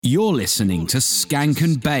You're listening to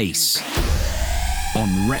Skankandbass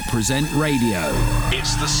on Reprezent Radio.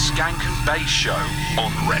 It's the Skankandbass Show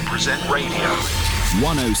on Reprezent Radio.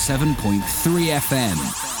 107.3 FM.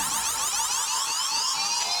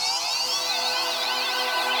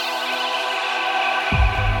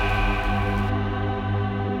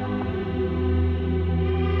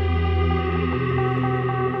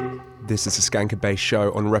 This is the Skankandbass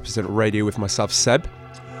Show on Reprezent Radio with myself, Seb.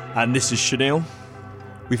 And this is Chanel.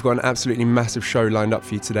 We've got an absolutely massive show lined up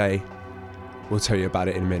for you today. We'll tell you about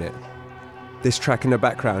it in a minute. This track in the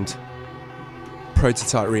background,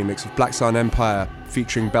 Prototype remix of Black Sun Empire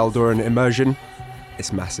featuring Beldor and Immersion.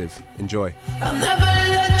 It's massive. Enjoy. I'll never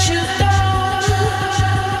let you down.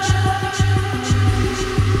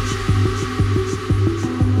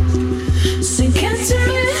 Sink into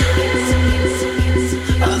it.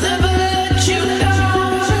 I'll never let you down.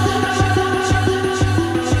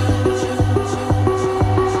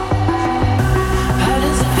 How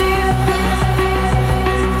does it feel?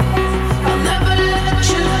 I'll never let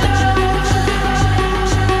you down.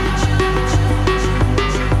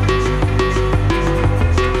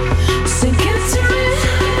 Sink into it.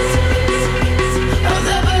 I'll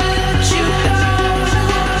never let you down.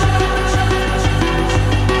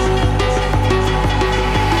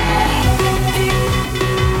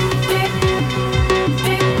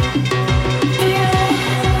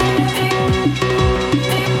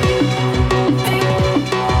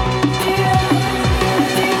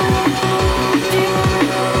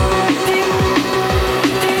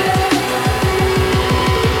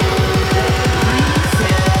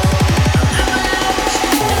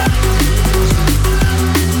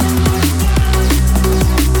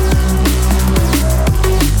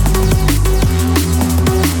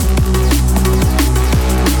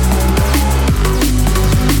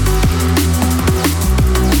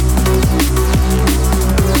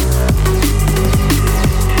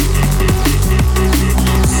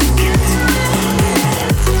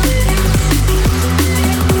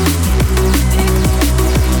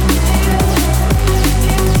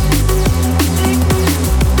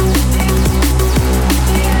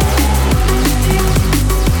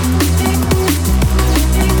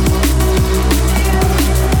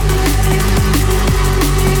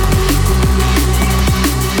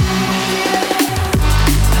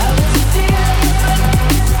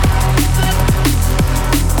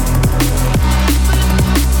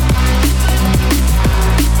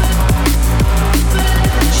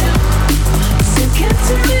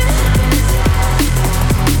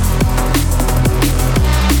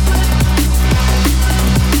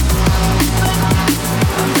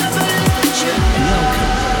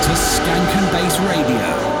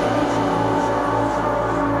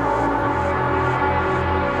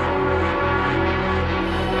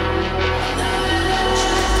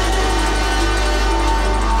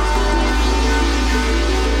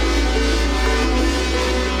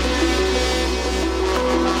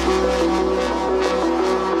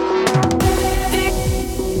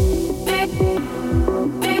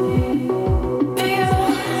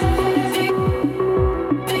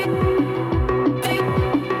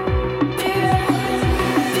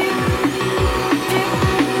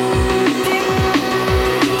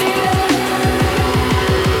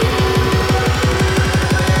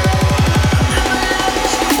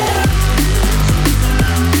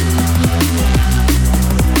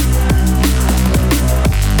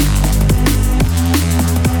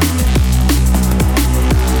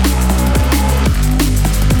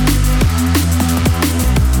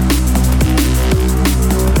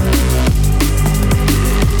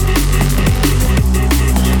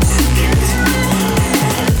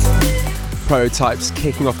 Prototypes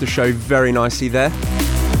kicking off the show very nicely there.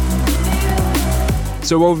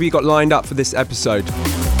 So what have we got lined up for this episode?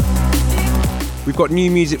 We've got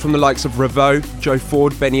new music from the likes of Revo, Joe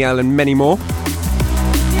Ford, Benny L and many more.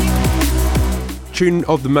 Tune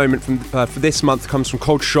of the moment for this month comes from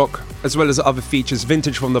Cold Shock, as well as other features,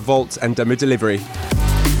 Vintage from the Vault and Demo Delivery.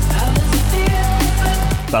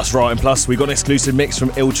 That's right, and plus we got an exclusive mix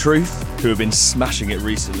from Ill Truth, who have been smashing it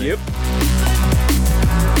recently. Yep.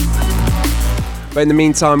 But in the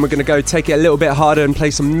meantime, we're going to go take it a little bit harder and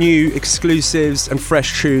play some new exclusives and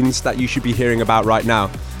fresh tunes that you should be hearing about right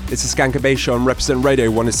now. It's the Skankandbass Show on Reprezent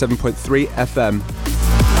Radio 107.3 FM.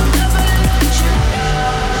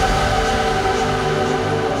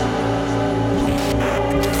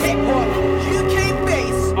 UK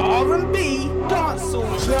bass, R&B,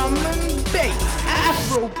 dancehall, drum and bass,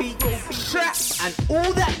 Afrobeat, trap, and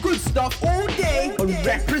all that good stuff all day on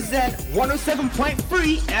Reprezent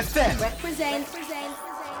 107.3 FM. Reprezent.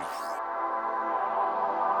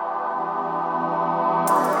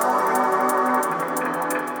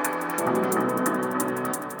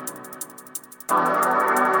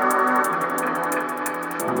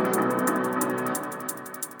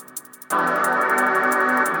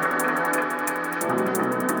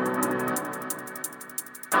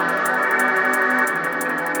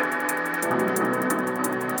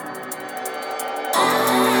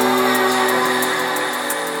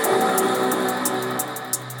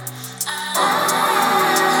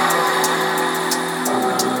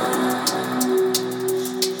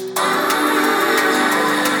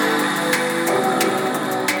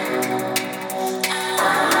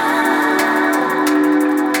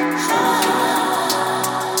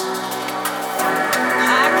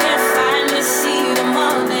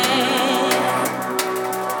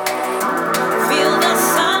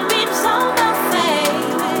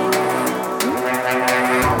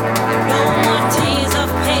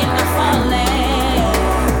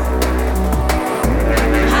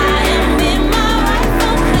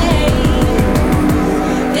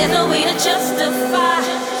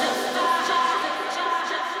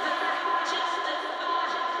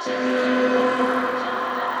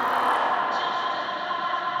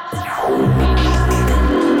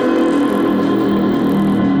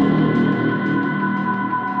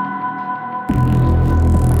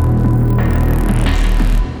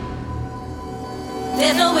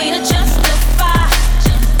 There's no way to justify.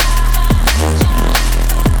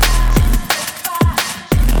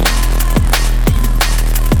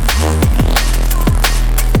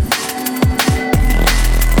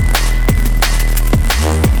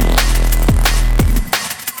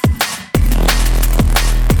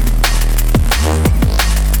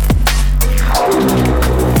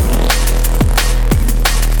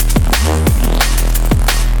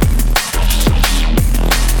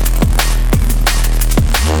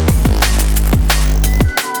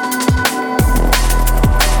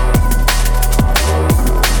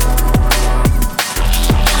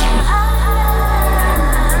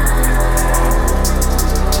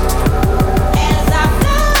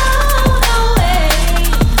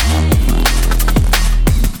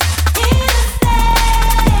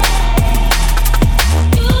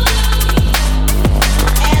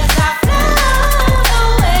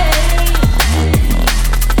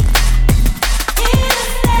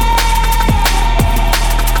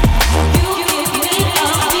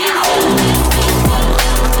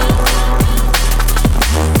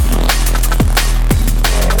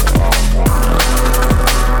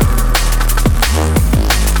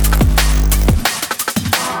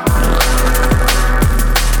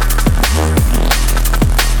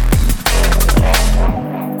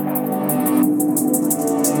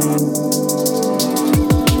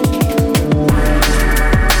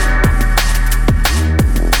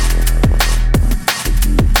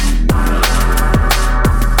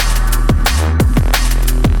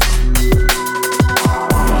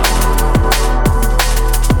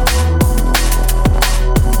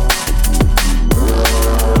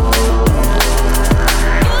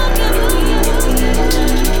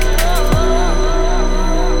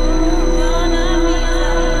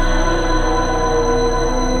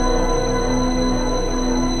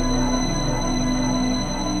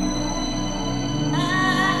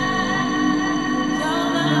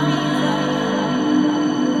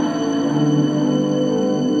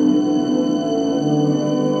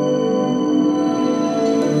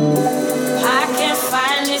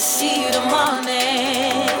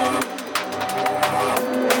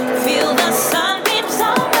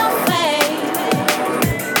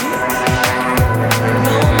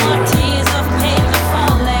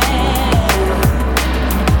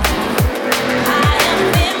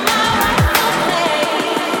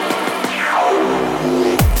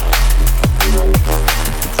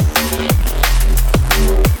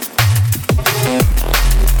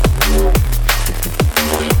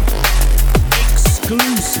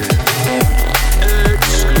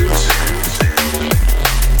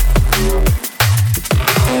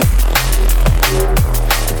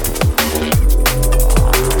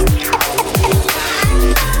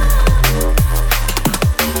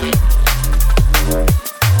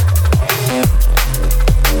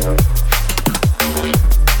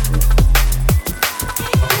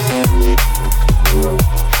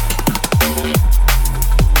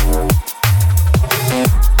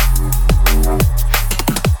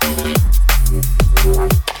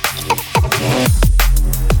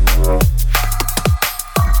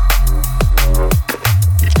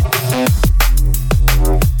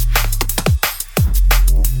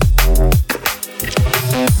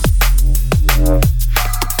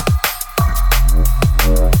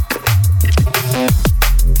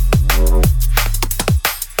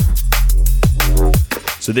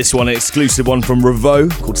 So this one, an exclusive one from Revo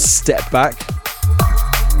called Step Back.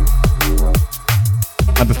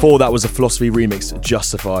 And before that was a Philosophy remix,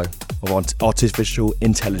 Justify, of Artificial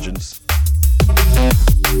Intelligence.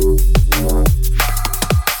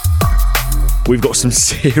 We've got some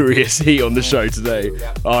serious heat on the show today.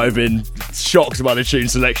 I've been shocked by the tune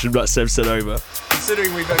selection that Seb sent over.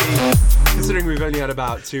 Considering we've only had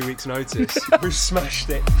about 2 weeks' notice, we've smashed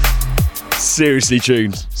it. Seriously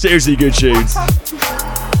tunes. Seriously good tunes.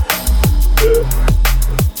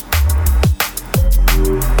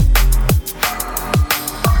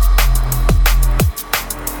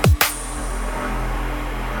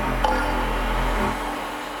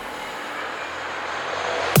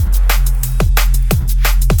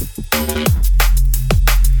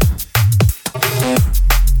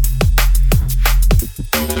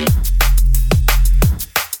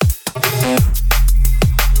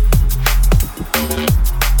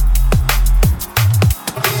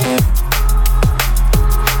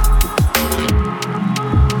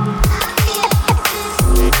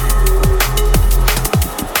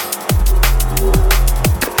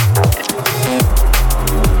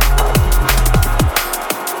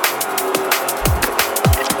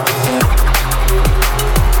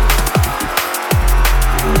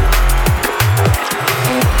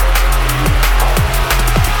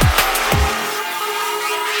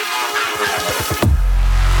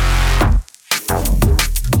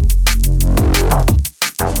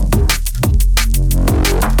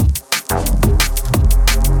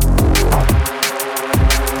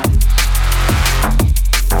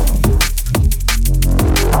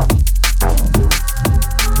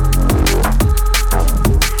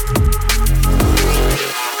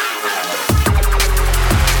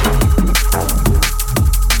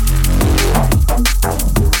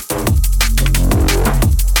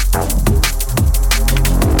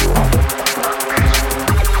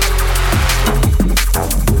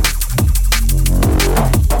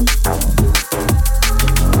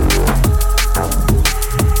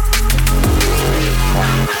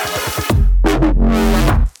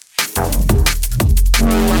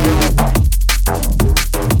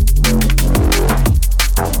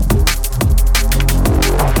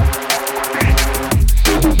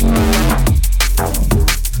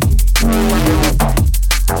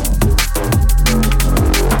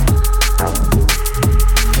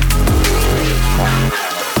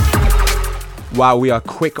 Wow, we are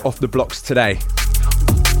quick off the blocks today.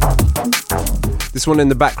 This one in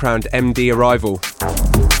the background, MD Arrival.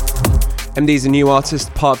 MD is a new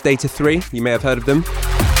artist, part of Data 3. You may have heard of them.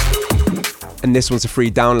 And this one's a free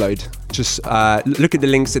download. Just look at the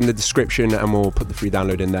links in the description and we'll put the free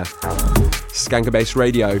download in there. Skankandbass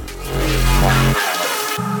Radio.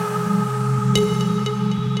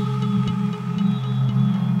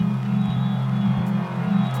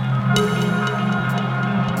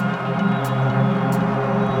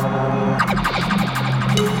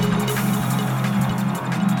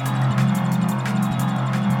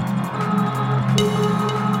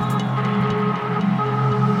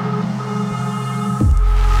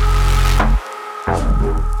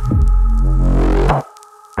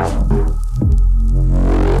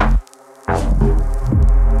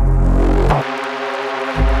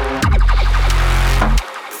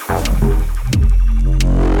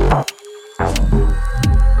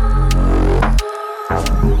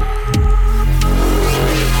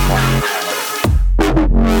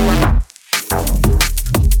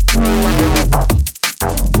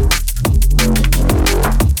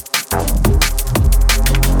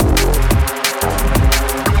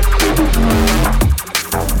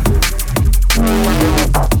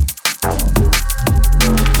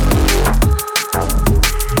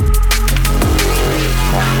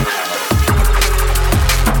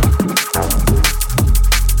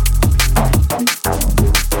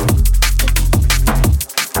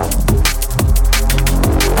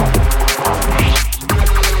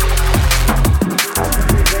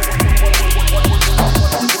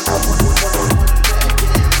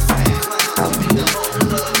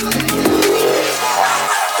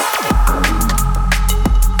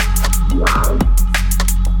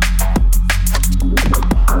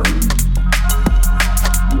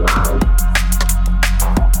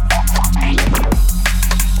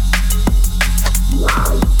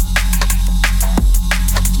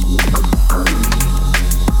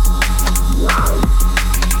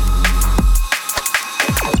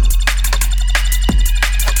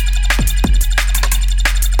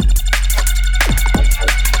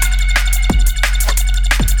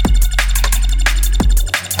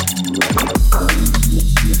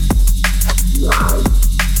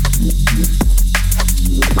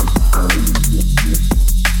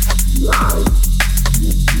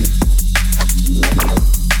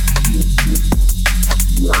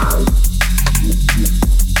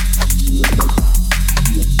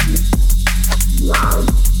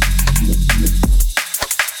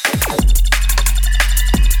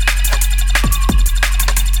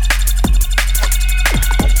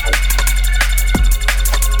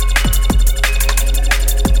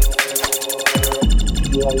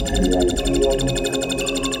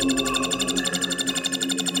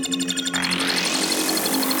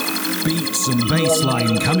 Beats and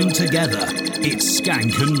bassline coming together. It's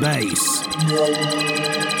Skankandbass.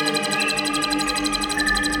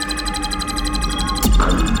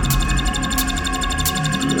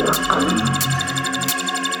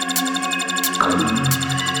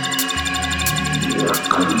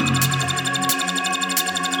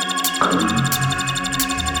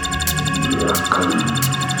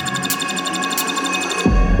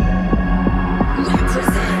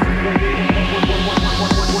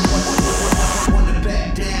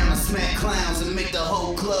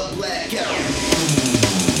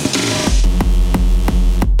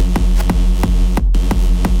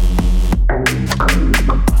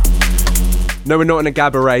 No, we're not in a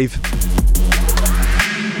Gabba rave.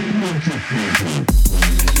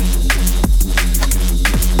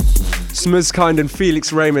 Smuzkind and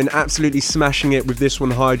Felix Raymond absolutely smashing it with this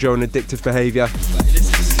one, Hydro and Addictive Behaviour.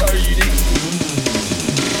 This is so unique.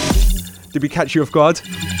 Did we catch you off guard?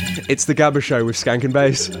 It's the Gabba Show with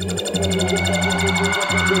Skankandbass.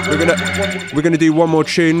 We're gonna do one more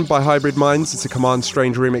tune by Hybrid Minds. It's a Command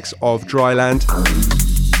Strange remix of Dryland.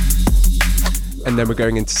 And then we're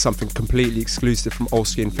going into something completely exclusive from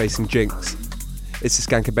Olski and Facing Jinx. It's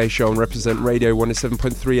the Skankandbass Show on Reprezent Radio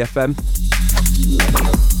 107.3 FM.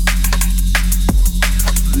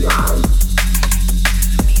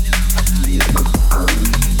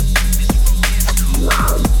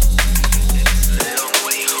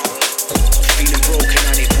 Feeling broken,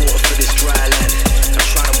 I need water for this dry land. I'm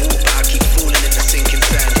trying to walk, but I keep falling in the sinking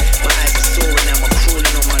sand. My eyes are soaring now, I'm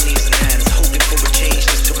crawling on my knees and hands, hoping for a change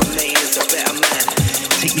just to remain as a better man.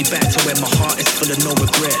 Take me back to where my heart is full of no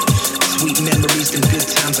regret. Sweet memories and good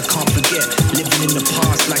times I can't forget. Living in the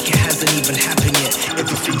past like it hasn't even happened yet.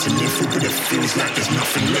 Everything to live for, but it feels like there's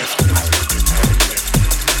nothing left.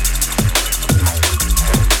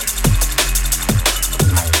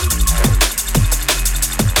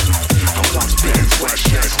 I once bit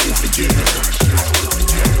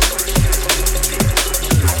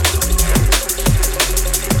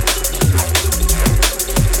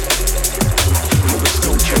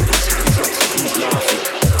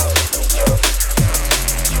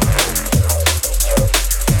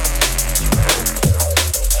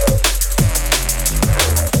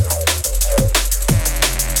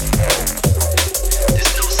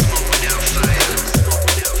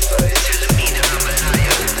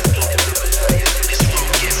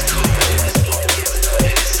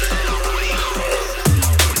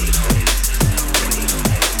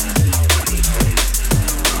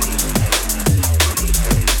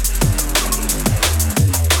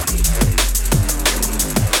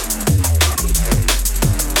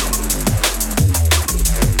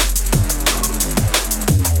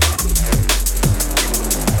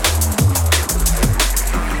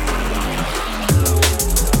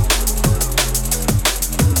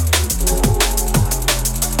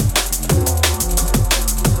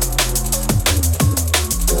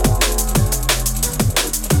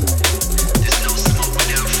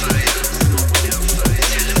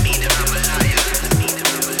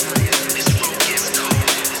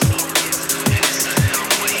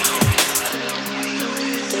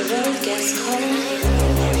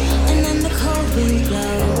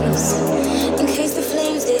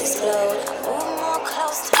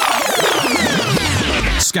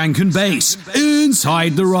Skankandbass,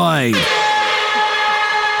 inside the ride.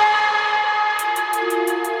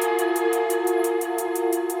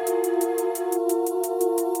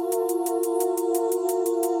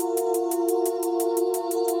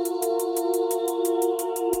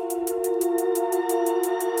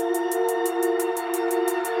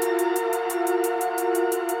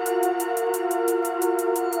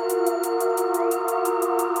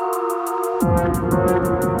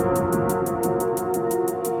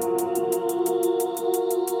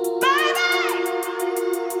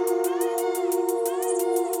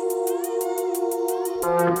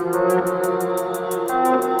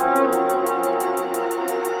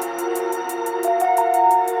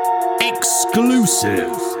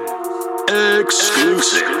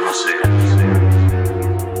 Exclusive.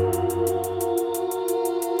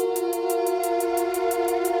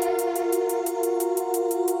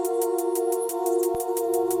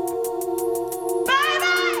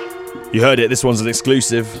 You heard it, this one's an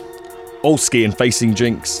exclusive. Olski and Facing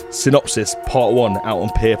Jinx, Synopsis, Part 1, out on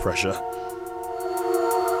Peer Pressure.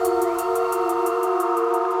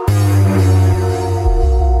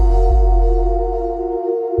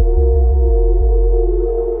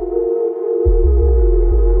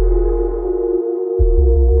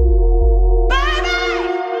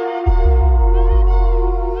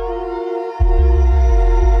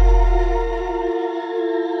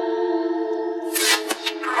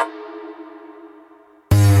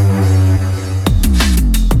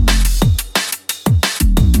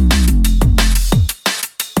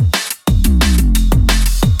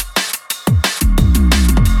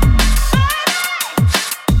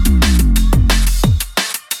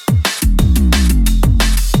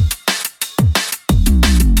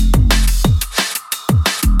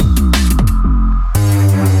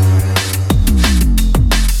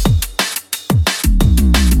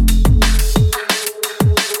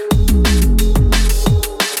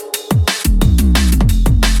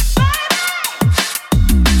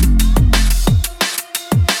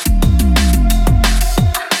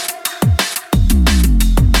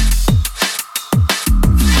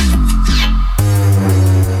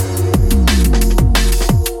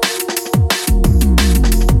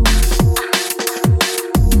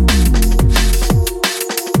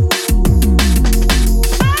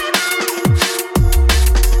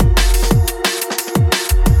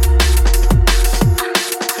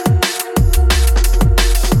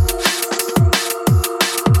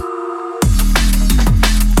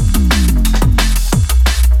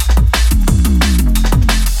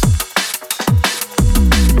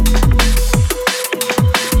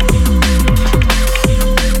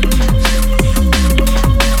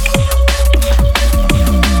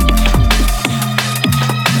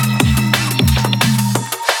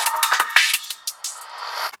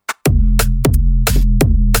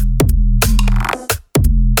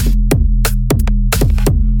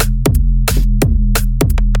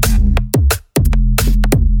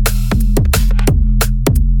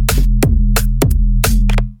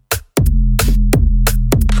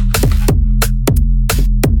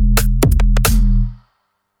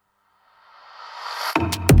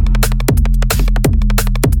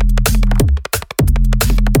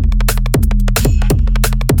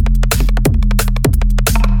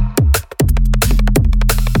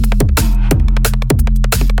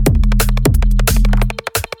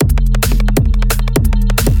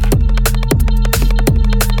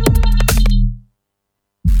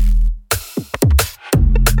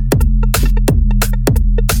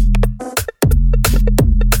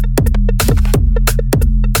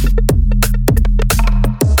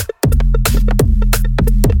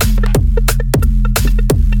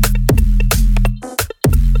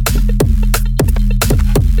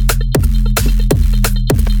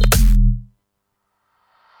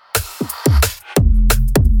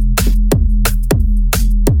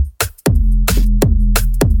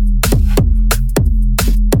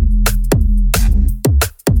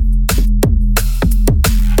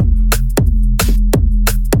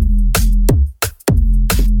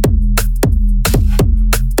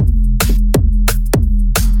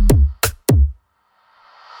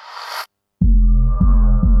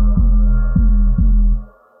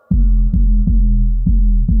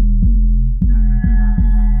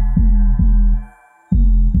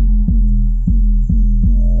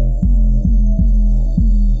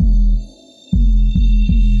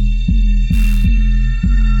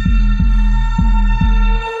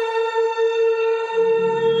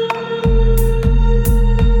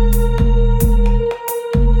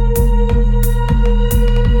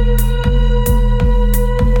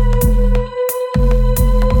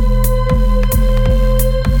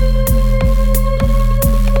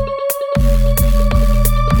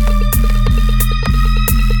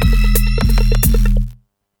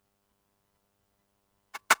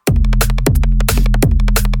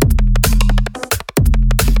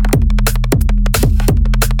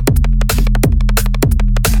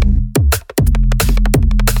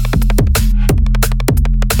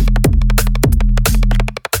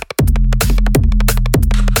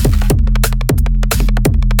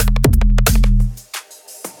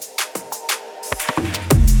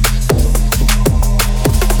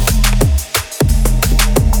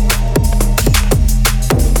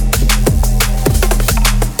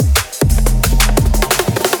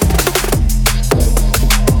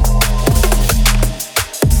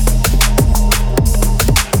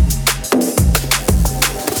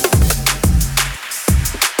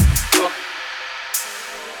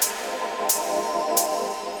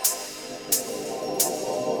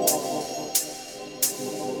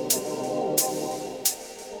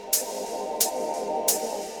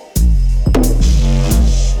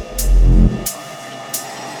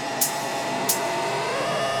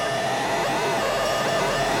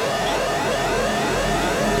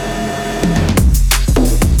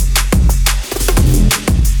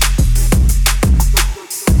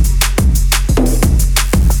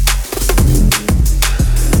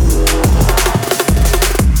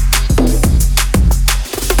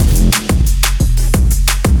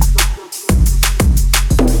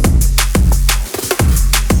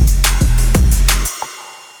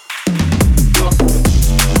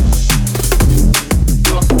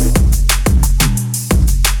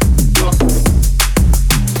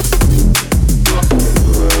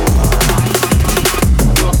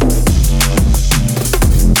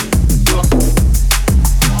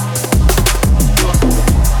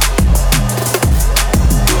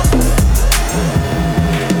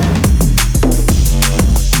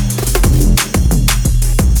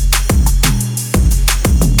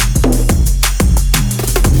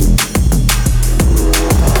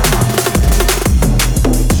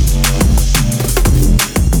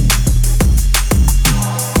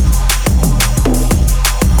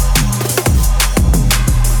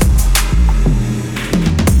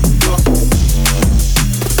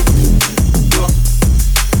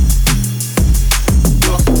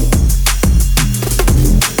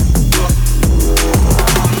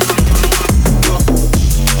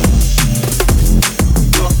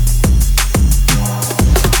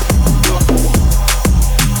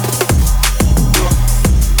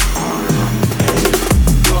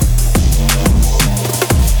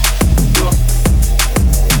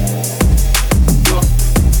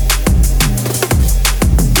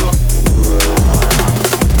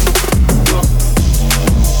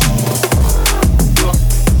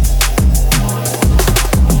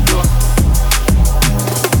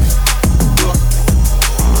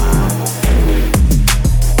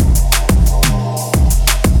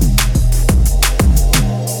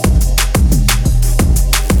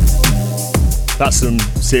 That's some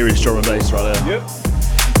serious drum and bass right there. Yep.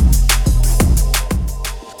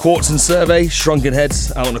 Quartz and Survey, Shrunken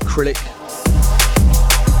Heads, out on acrylic.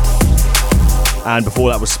 And before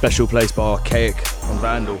that was Special Place by Archaic on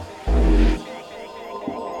Vandal.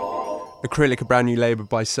 Acrylic, a brand new label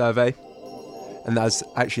by Survey. And that's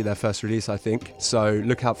actually their first release, I think. So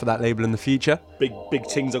look out for that label in the future. Big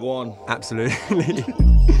things are going on. Absolutely.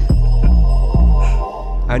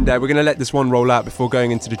 And we're going to let this one roll out before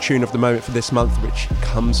going into the tune of the moment for this month, which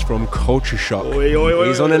comes from Culture Shock. Oi, oi, oi,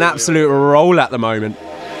 He's on an absolute roll at the moment.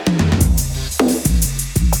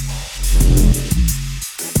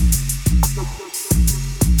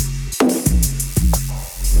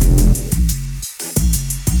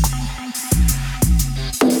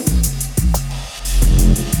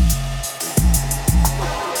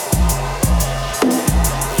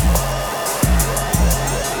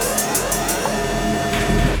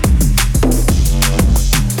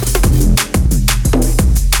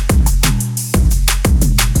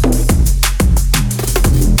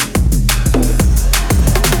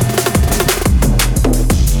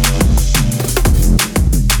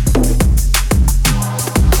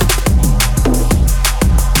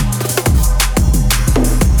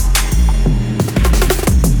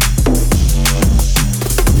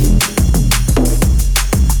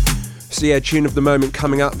 So yeah, tune of the moment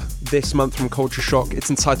coming up this month from Culture Shock.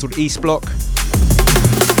 It's entitled East Block.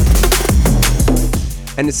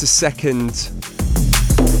 And it's the second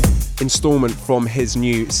installment from his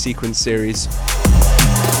new sequence series.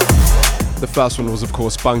 The first one was, of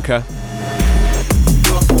course, Bunker.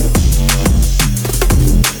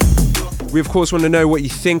 We, of course, want to know what you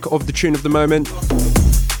think of the tune of the moment.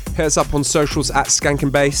 Hit us up on socials at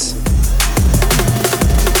Skankandbass.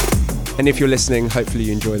 And if you're listening, hopefully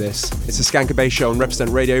you enjoy this. It's the Skankandbass show on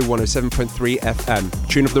Reprezent Radio 107.3 FM.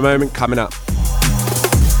 Tune of the moment coming up.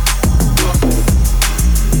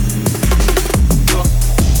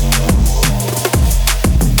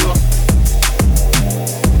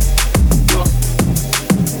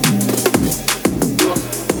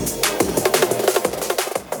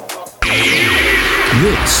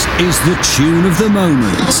 This is the tune of the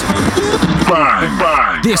moment.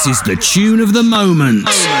 Bang. This is the tune of the moment.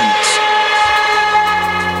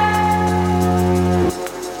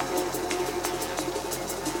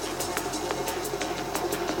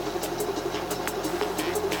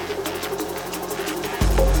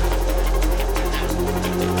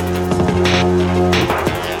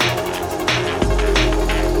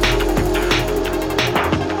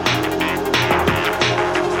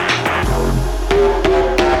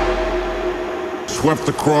 Swept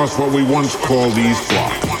across what we once called East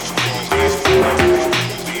Block.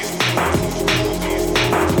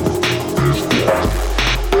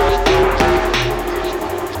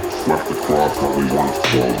 Swept across what we once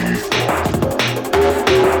called East Block.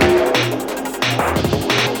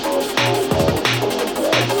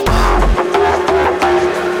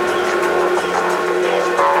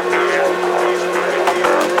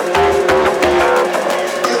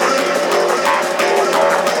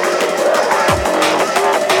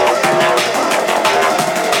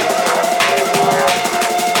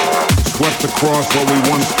 Across what we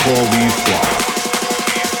once called East Block.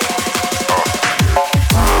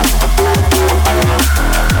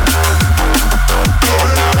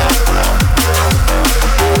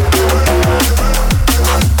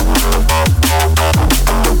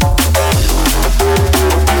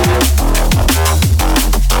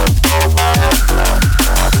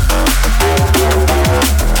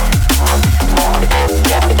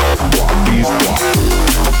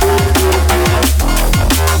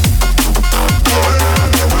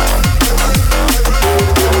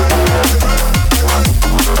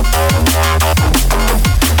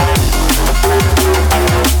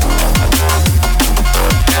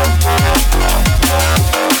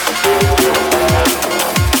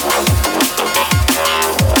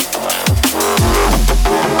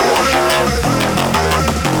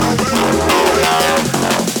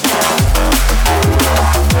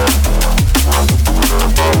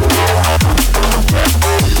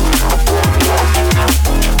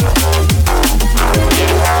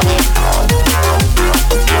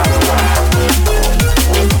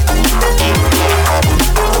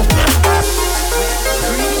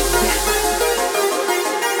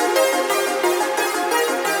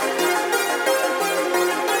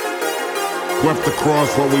 Swept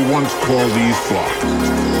across what we once called East Block.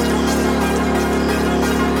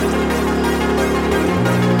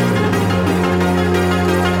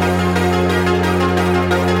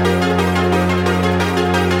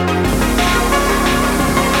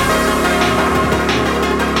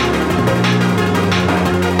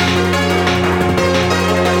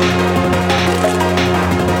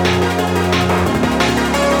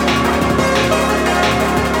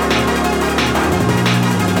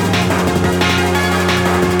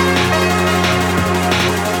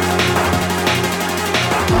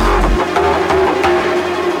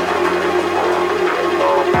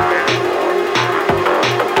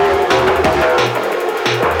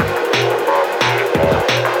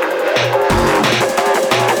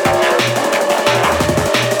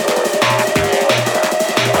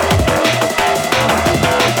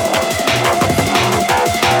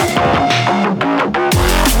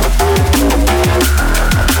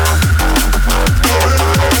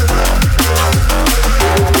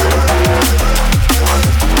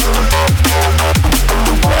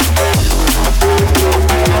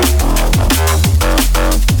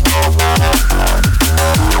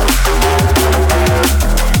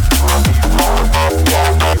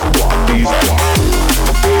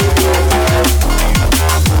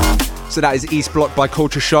 So that is East Block by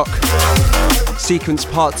Culture Shock. Sequence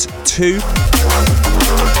Part 2.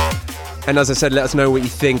 And as I said, let us know what you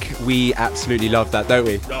think. We absolutely love that, don't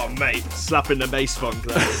we? Oh, mate, slapping the bass funk.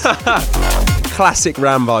 That is. Classic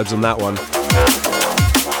Ram vibes on that one.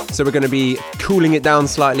 So we're going to be cooling it down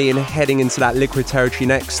slightly and heading into that liquid territory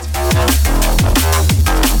next.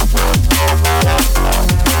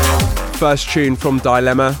 First tune from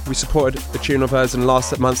Dilemma. We supported a tune of hers in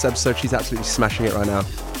last month's episode. She's absolutely smashing it right now.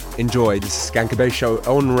 Enjoy. This is Skankandbass Show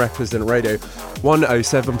on Reprezent Radio,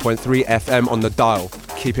 107.3 FM on the dial.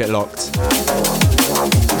 Keep it locked.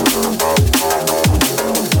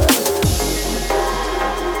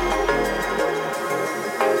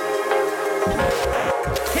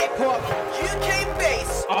 Hip hop, UK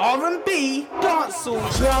bass, R&B,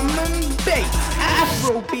 dancehall, drum and bass,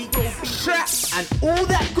 Afrobeat, trap, and all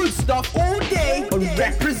that good stuff all day on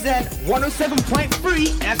Reprezent 107.3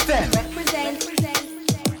 FM. Represent.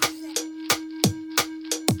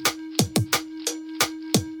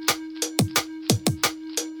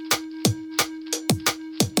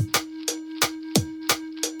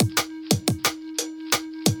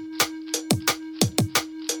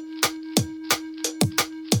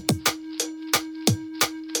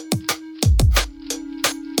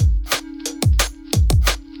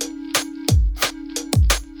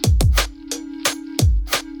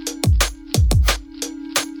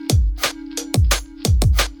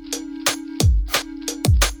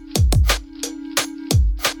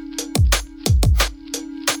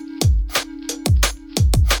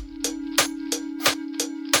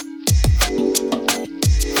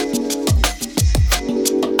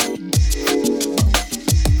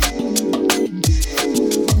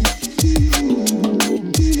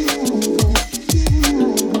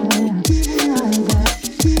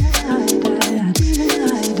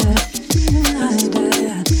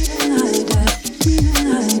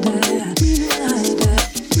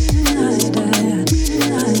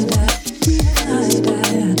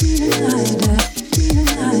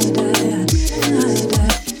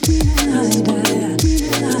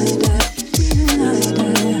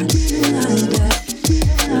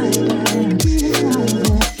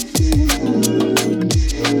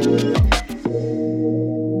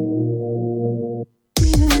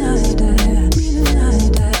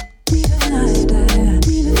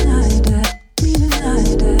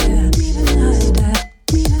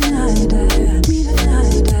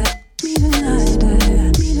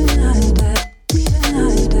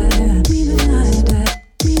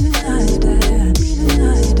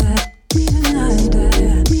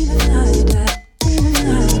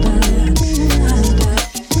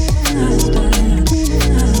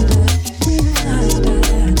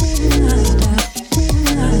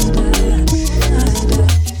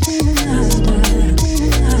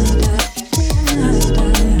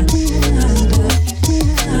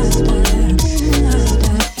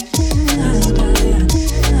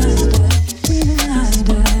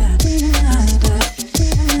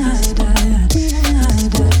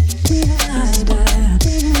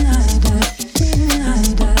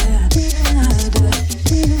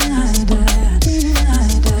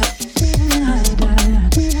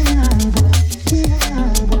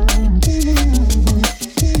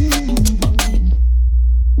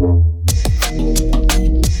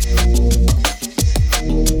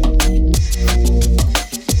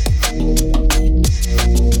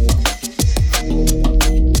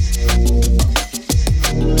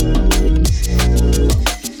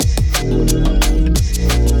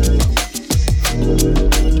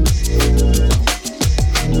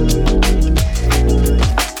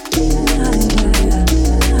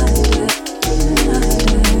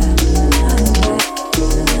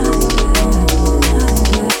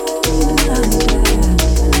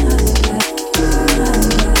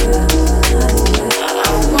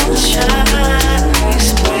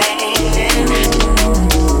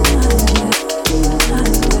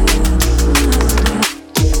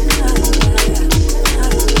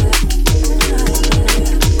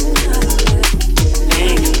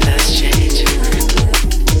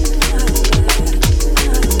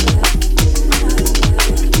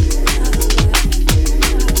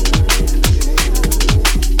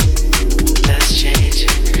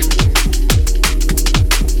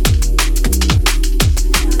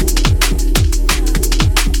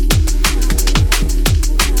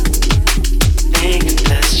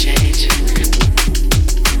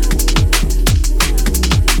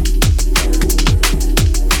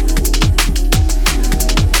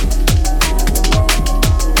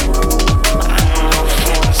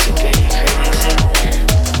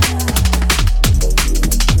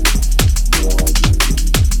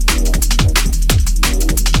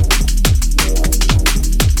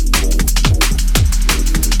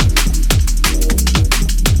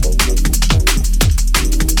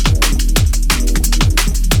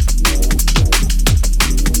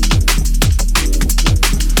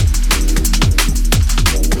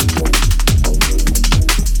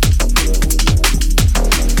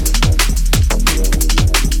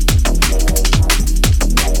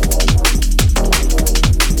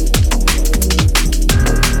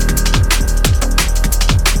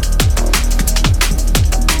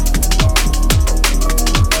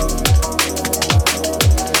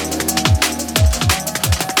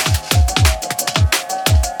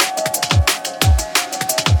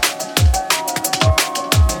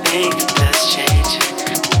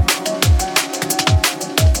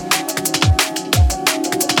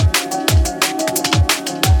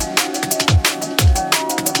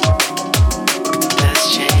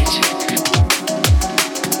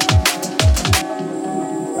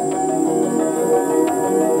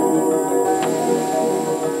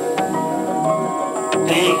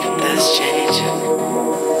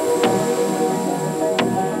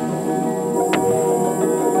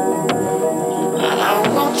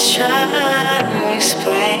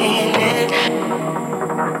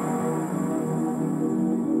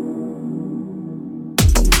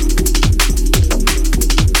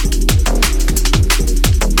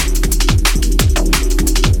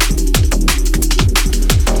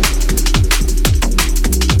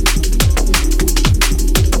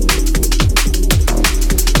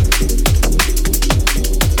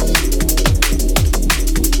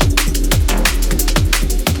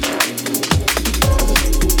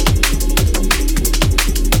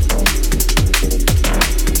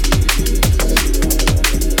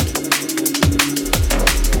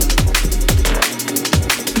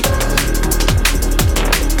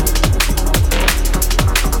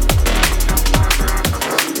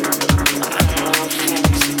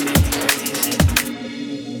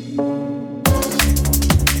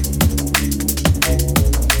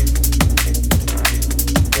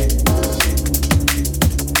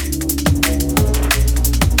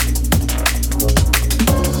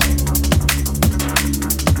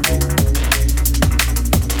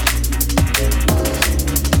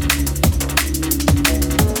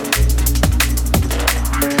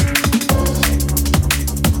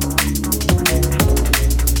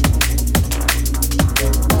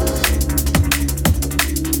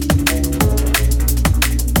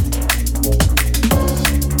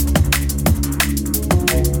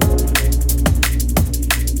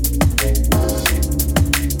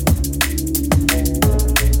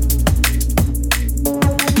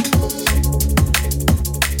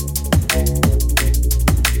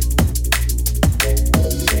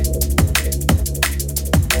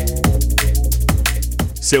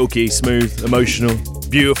 Silky, smooth, emotional,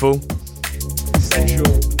 beautiful,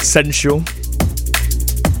 sensual.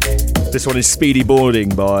 This one is Speedy Boarding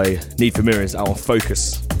by Need for Mirrors, out on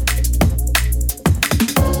Focus.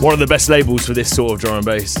 One of the best labels for this sort of drum and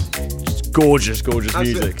bass. Just gorgeous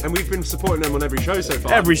music. And we've been supporting them on every show so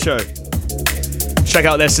far. Every show. Check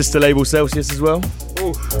out their sister label Celsius as well.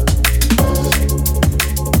 Ooh.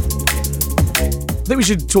 I think we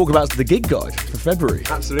should talk about the gig guide for February.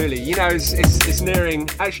 Absolutely. You know, it's nearing.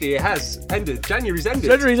 Actually, it has ended. January's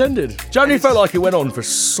ended. January felt like it went on for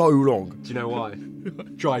so long. Do you know why?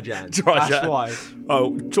 Dry Jan. That's why.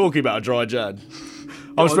 Oh, talking about a dry Jan.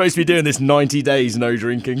 I'm supposed to be doing this 90 days no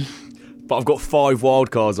drinking, but I've got 5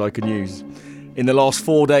 wildcards I can use. In the last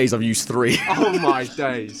 4 days, I've used 3. Oh my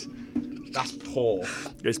days. That's poor.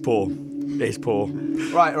 It's poor.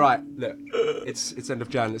 Right. Look, it's end of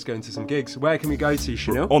Jan. Let's go into some gigs. Where can we go to,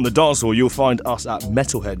 Chanel? On the dance hall, you'll find us at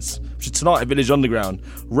Metalheads, which is tonight at Village Underground.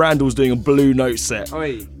 Randall's doing a Blue Note set.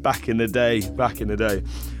 Oi. Back in the day.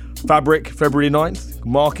 Fabric, February 9th.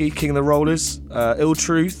 Marky, King of the Rollers. Ill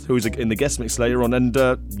Truth, who's in the guest mix later on. And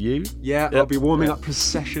you? Yeah, yep. I'll be warming up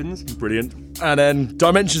Processions. Brilliant. And then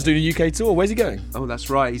Dimension's doing a UK tour. Where's he going? Oh,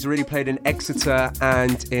 that's right. He's already played in Exeter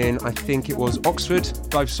and in, I think it was Oxford.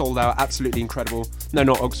 Both sold out. Absolutely incredible. No,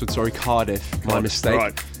 not Oxford, sorry, Cardiff. My mistake.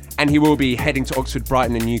 Right. And he will be heading to Oxford,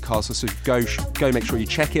 Brighton and Newcastle, so go make sure you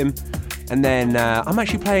check him. And then I'm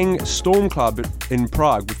actually playing Storm Club in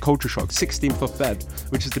Prague with Culture Shock, 16th of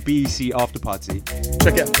Feb, which is the BEC after party.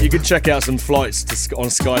 You can check out some flights on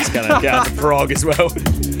Skyscanner and get out to Prague as well.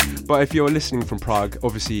 But if you're listening from Prague,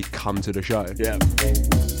 obviously come to the show. Yeah.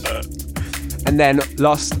 And then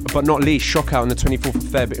last but not least, Shock Out on the 24th of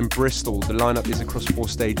Feb in Bristol. The lineup is across 4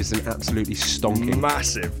 stages and absolutely stonking.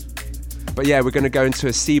 Massive. But yeah, we're going to go into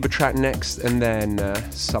a Seba track next and then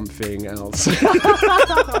something else.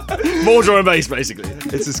 More drum and bass, basically.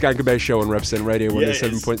 It's the Skankandbass show on Reprezent Radio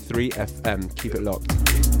 107.3 FM. Keep it locked.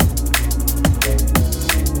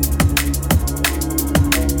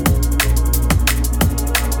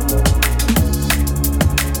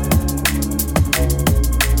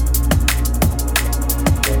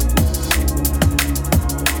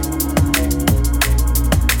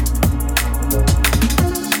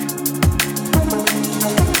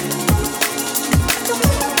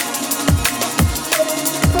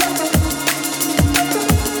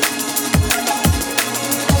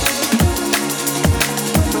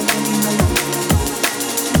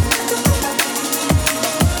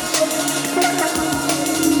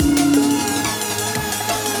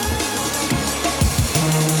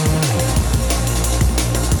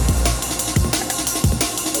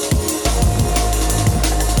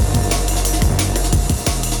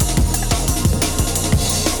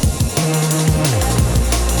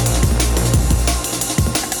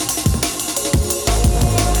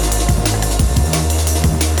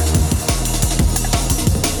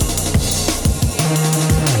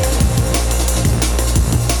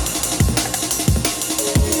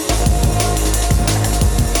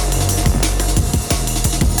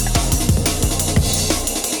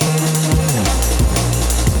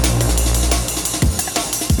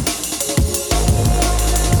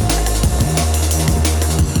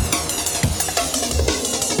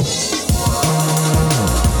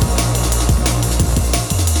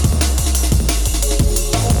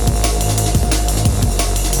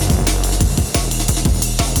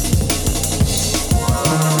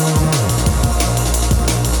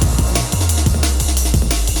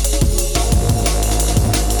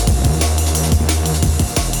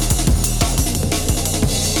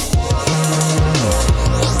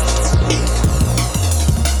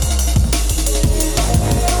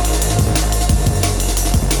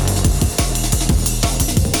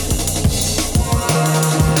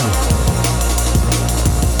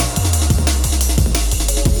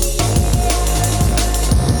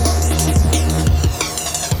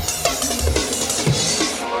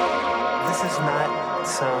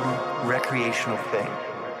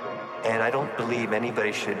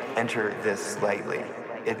 Anybody should enter this lightly.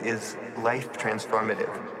 It is life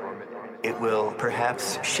transformative. It will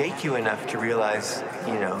perhaps shake you enough to realize,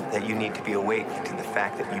 that you need to be awake to the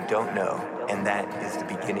fact that you don't know, and that is the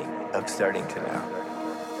beginning of starting to know.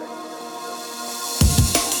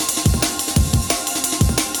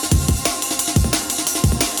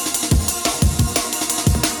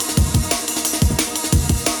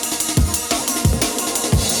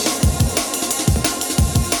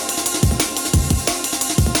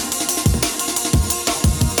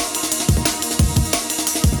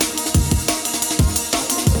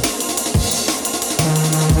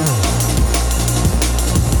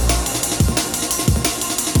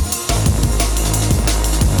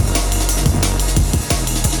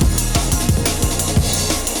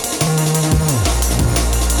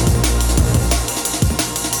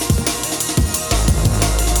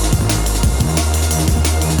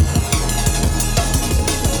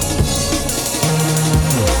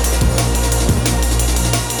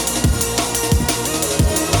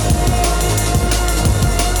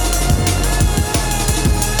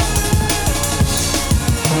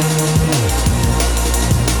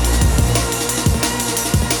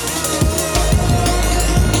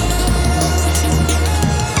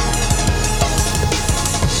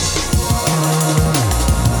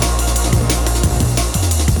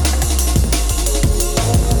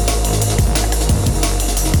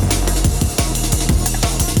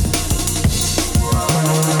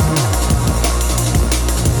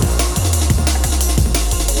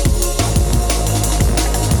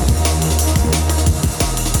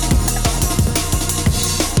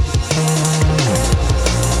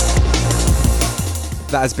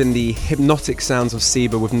 That has been the hypnotic sounds of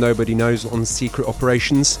Seba with Nobody Knows on Secret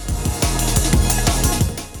Operations.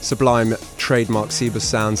 Sublime trademark Seba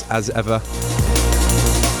sounds as ever.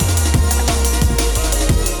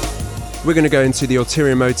 We're going to go into the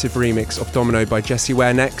Ulterior Motive remix of Domino by Jessie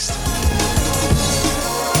Ware next.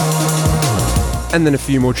 And then a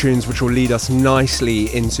few more tunes which will lead us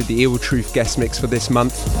nicely into the Ill Truth guest mix for this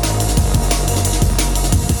month.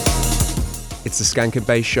 It's the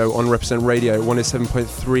Skankandbass show on Reprezent Radio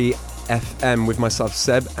 107.3 FM with myself,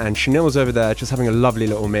 Seb, and Chanel's over there just having a lovely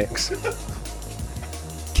little mix.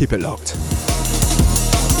 Keep it locked.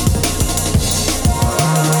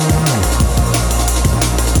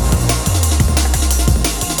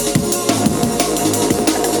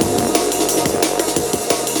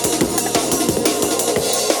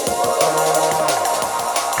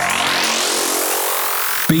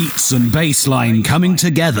 Beats and bassline coming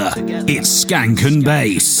together. It's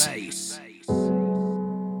Skankandbass.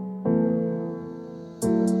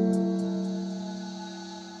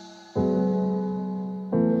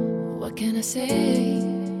 What can I say?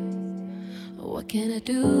 What can I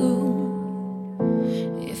do?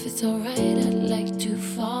 If it's alright, I'd like to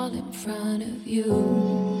fall in front of you.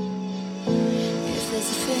 If there's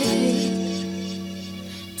a fate,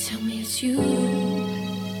 tell me it's you.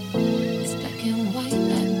 It's black and white, I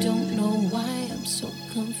don't know why I'm so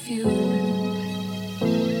confused.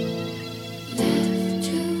 Left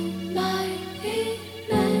to my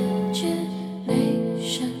imagination,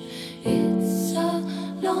 it's a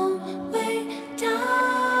long way down.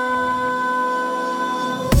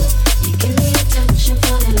 You give me attention,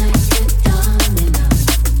 falling like a domino.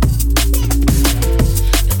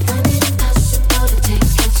 I find it impossible to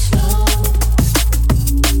take it slow.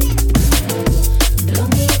 Blow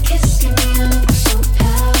me a kiss, give me a look so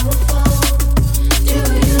powerful. Do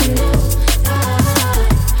you know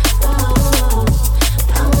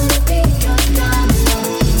I wanna be your domino.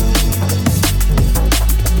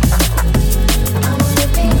 I wanna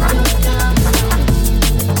be your domino. I wanna be your domino.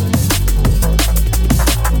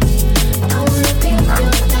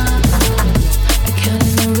 I'm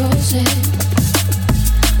counting the roses,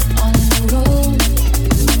 all in a row.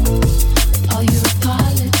 All your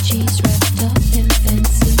apologies wrapped up in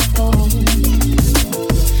fancy bows.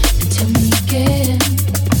 And tell me again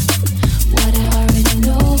what I already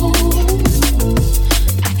know.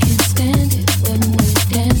 I can't stand it when we're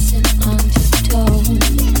dancing on tiptoe.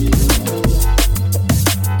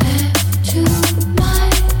 Left to my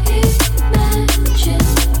imagination,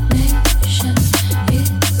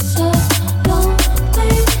 it's a long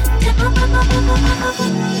way down.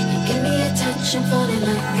 Give me attention, falling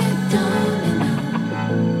like a domino.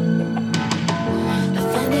 I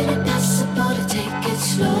find it impossible to take it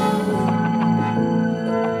slow.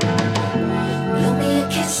 Blow me a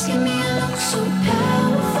kiss, give me a look so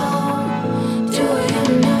powerful. Do you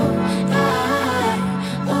know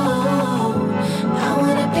I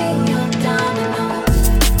wanna be your domino.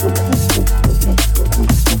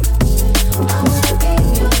 I wanna be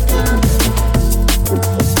your domino.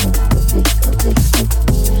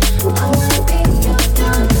 I wanna be your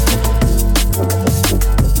domino.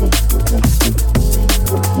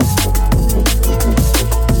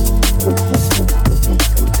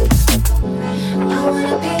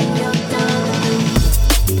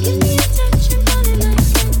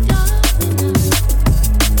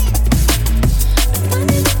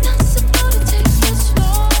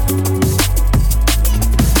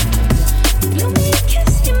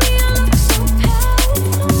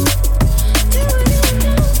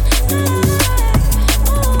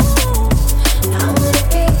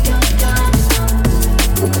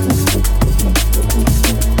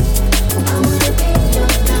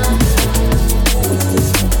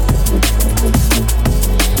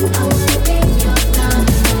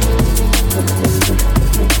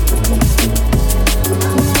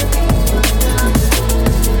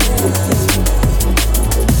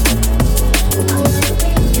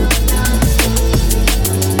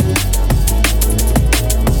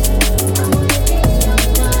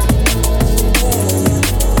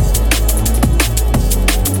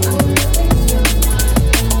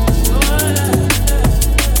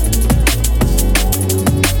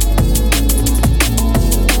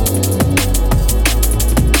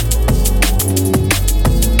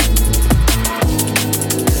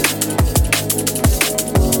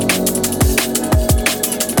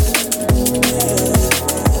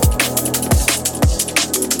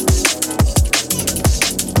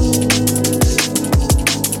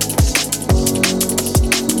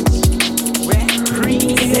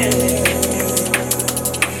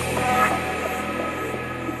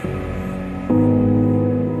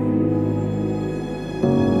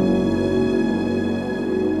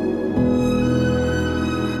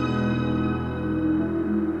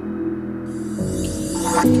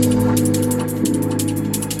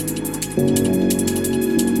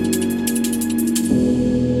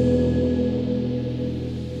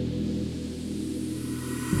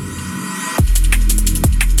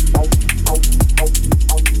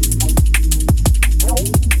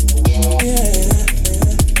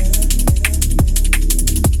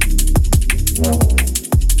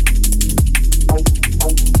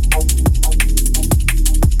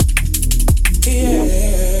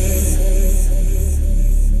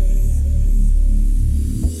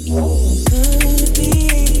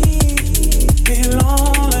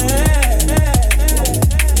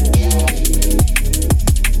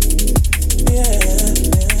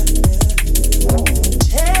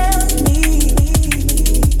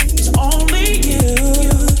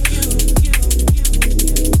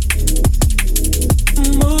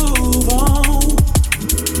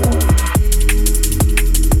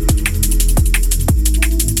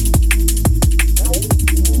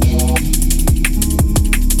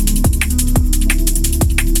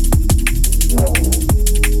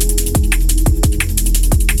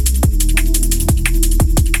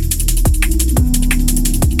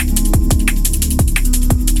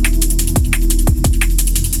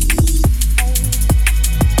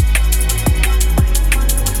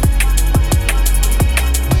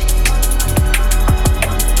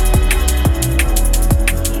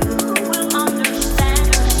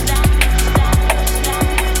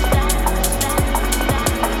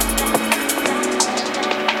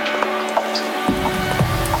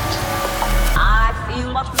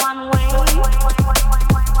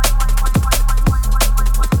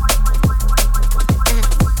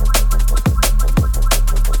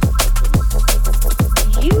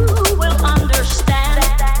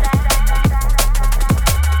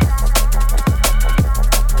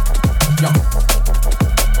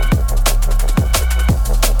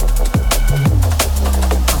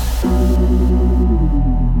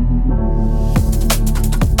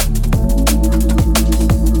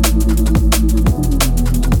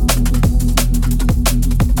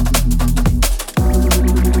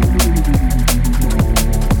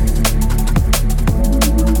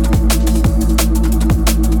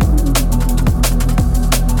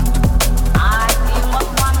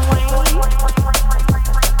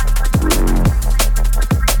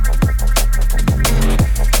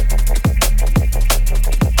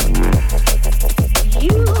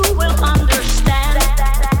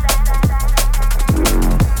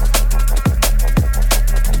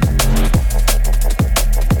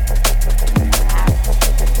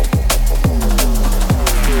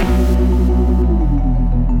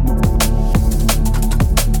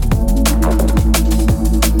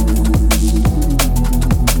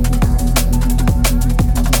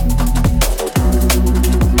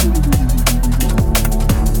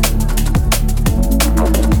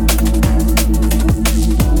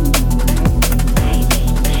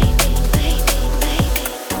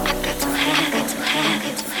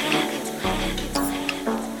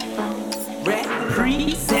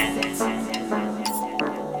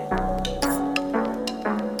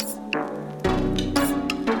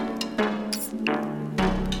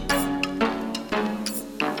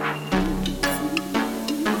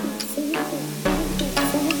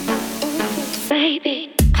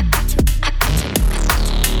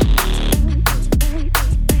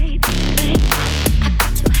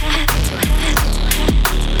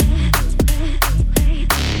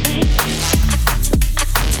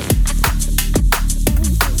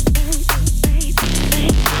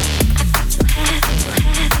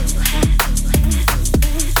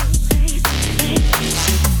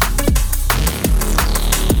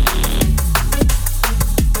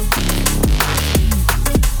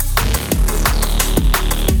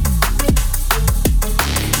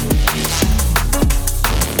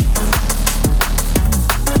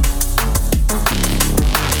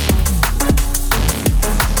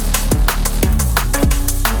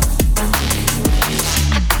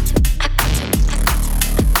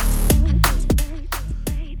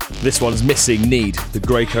 This one's Missing Need, the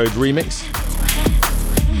Grey Code remix.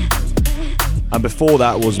 And before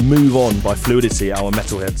that was Move On by Fluidity, our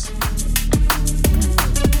Metalheads.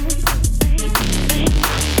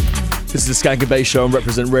 This is the Skankandbass show on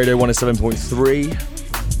Reprezent Radio 107.3.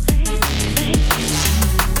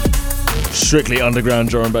 Strictly underground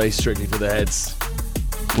drum and bass, strictly for the heads.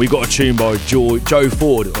 We've got a tune by Joe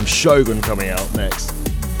Ford on Shogun coming out next.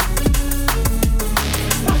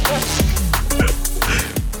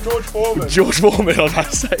 George Foreman, I was about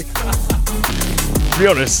to say. To be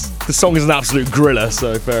honest, the song is an absolute griller,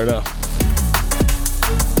 so fair enough.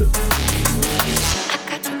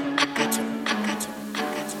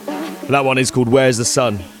 That one is called Where's the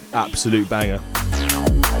Sun? Absolute banger.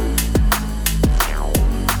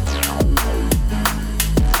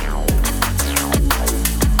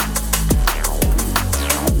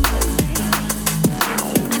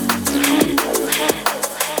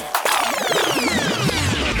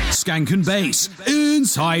 Skankandbass,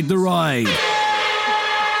 inside the ride.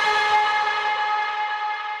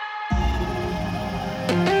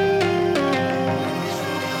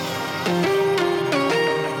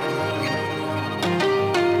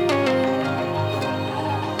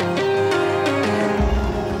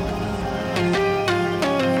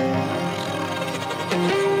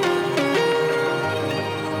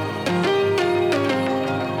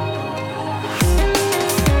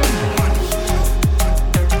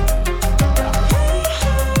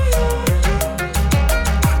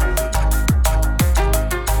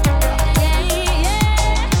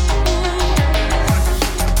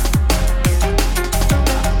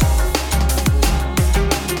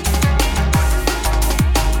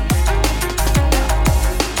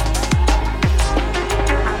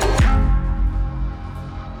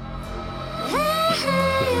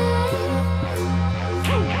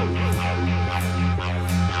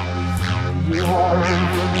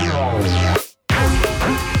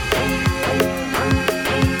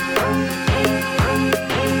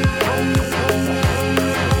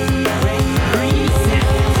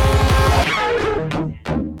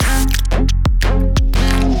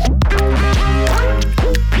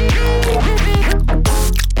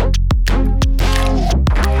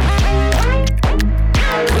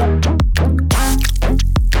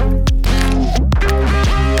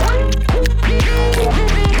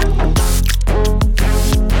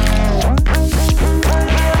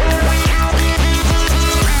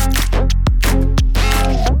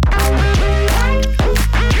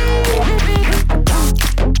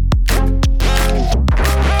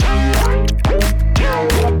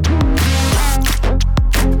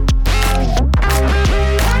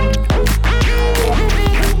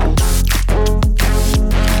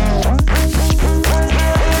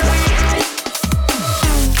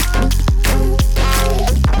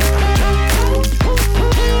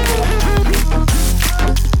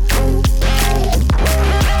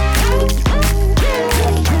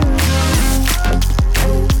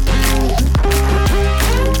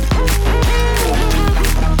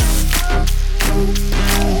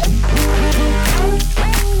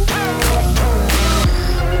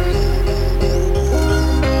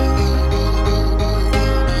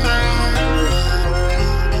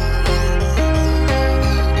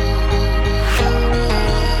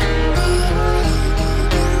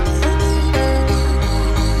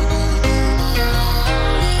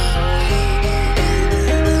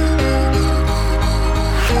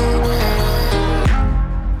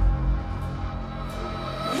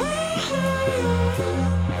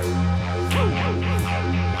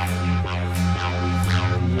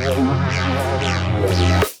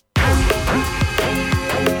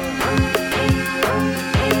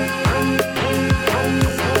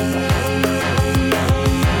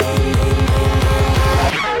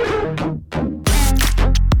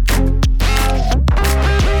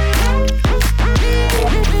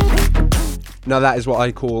 Now that is what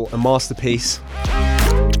I call a masterpiece.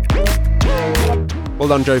 Well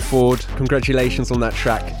done, Joe Ford. Congratulations on that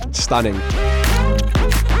track. Stunning.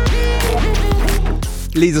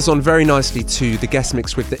 Leads us on very nicely to the guest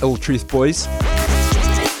mix with the Ill Truth Boys.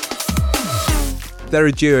 They're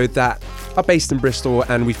a duo that are based in Bristol,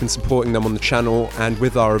 and we've been supporting them on the channel and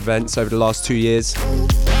with our events over the last 2 years.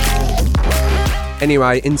 Anyway,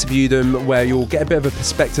 I interview them where you'll get a bit of a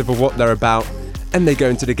perspective of what they're about, and they go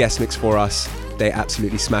into the guest mix for us. They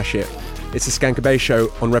absolutely smash it. It's the Skankandbass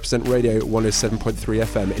Show on Reprezent Radio 107.3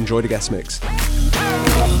 FM. Enjoy the guest mix.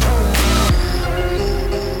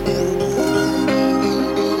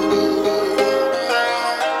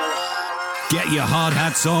 Get your hard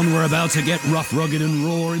hats on, we're about to get rough, rugged and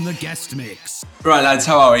raw in the guest mix. Right, lads,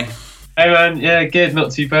 how are we? Hey man, yeah, good,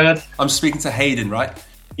 not too bad. I'm speaking to Hayden, right?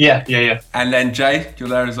 Yeah. And then Jay, you're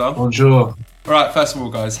there as well? Bonjour. Alright, first of all,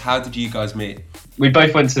 guys, how did you guys meet? We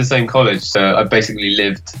both went to the same college, so I basically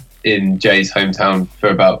lived in Jay's hometown for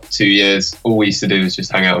about 2 years. All we used to do was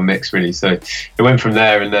just hang out and mix, really. So it went from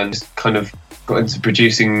there, and then just kind of got into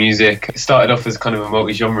producing music. It started off as kind of a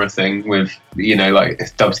multi-genre thing with, you know, like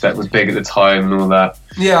dubstep was big at the time and all that.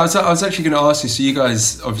 Yeah, I was actually going to ask you, so you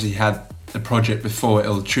guys obviously had the project before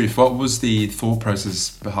Ill Truth. What was the thought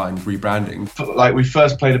process behind rebranding? Like, we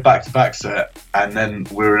first played a back-to-back set, and then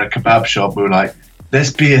we were in a kebab shop. We were like,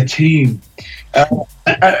 let's be a team.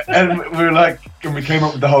 And we were like, and we came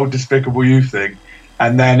up with the whole Despicable You thing.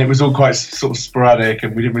 And then it was all quite sort of sporadic,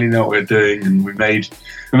 and we didn't really know what we were doing, and we made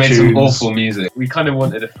some awful music. We kind of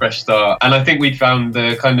wanted a fresh start, and I think we'd found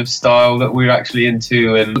the kind of style that we were actually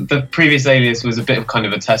into, and the previous alias was a bit of kind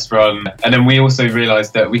of a test run. And then we also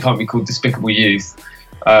realised that we can't be called Despicable Youth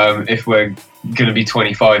if we're going to be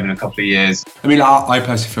 25 in a couple of years. I mean, I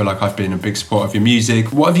personally feel like I've been a big supporter of your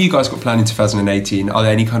music. What have you guys got planned in 2018? Are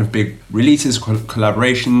there any kind of big releases,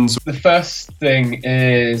 collaborations? The first thing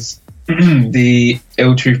is the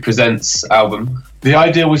Ill Truth Presents album. The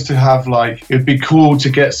idea was to have, like, it'd be cool to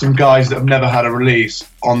get some guys that have never had a release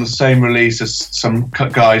on the same release as some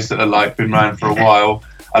guys that are, like, been around for a while,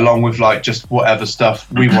 along with, like, just whatever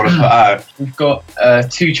stuff we want to put out. We've got a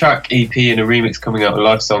 2-track EP and a remix coming out with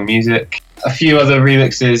Lifestyle Music. A few other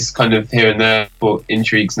remixes kind of here and there for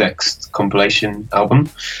Intrigue's next compilation album.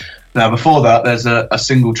 Now, before that, there's a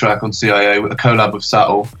single track on CIA with a collab with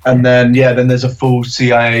Sattel. And then there's a full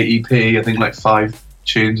CIA EP, I think like 5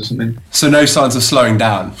 tunes or something. So no signs of slowing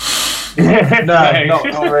down? No,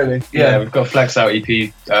 not really. Yeah, we've got a Flex Out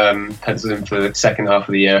EP penciled in for the second half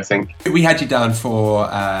of the year, I think. We had you down for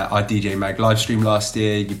our DJ Mag live stream last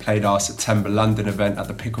year. You played our September London event at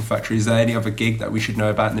the Pickle Factory. Is there any other gig that we should know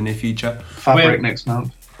about in the near future? Fabric next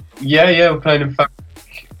month. Yeah, we're playing in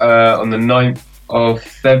Fabric on the 9th of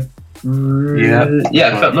Feb. 9th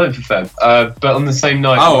of Feb. But on the same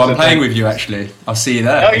night. Oh, I'm playing with you actually. I'll see you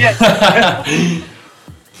there. Oh yeah.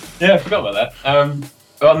 Yeah, I forgot about that.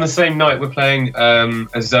 But on the same night, we're playing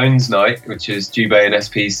a Zones night, which is Jubei and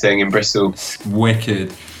SP's thing in Bristol.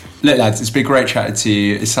 Wicked. Look, lads, it's been great chatting to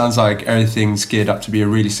you. It sounds like everything's geared up to be a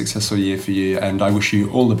really successful year for you, and I wish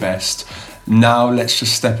you all the best. Now, let's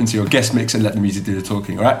just step into your guest mix and let the music do the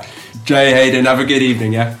talking, all right? Jay, Hayden, have a good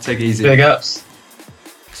evening, yeah? Take it easy. Big ups.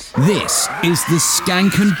 This is the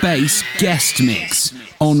Skankandbass guest mix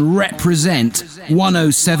on Reprezent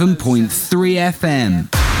 107.3 FM.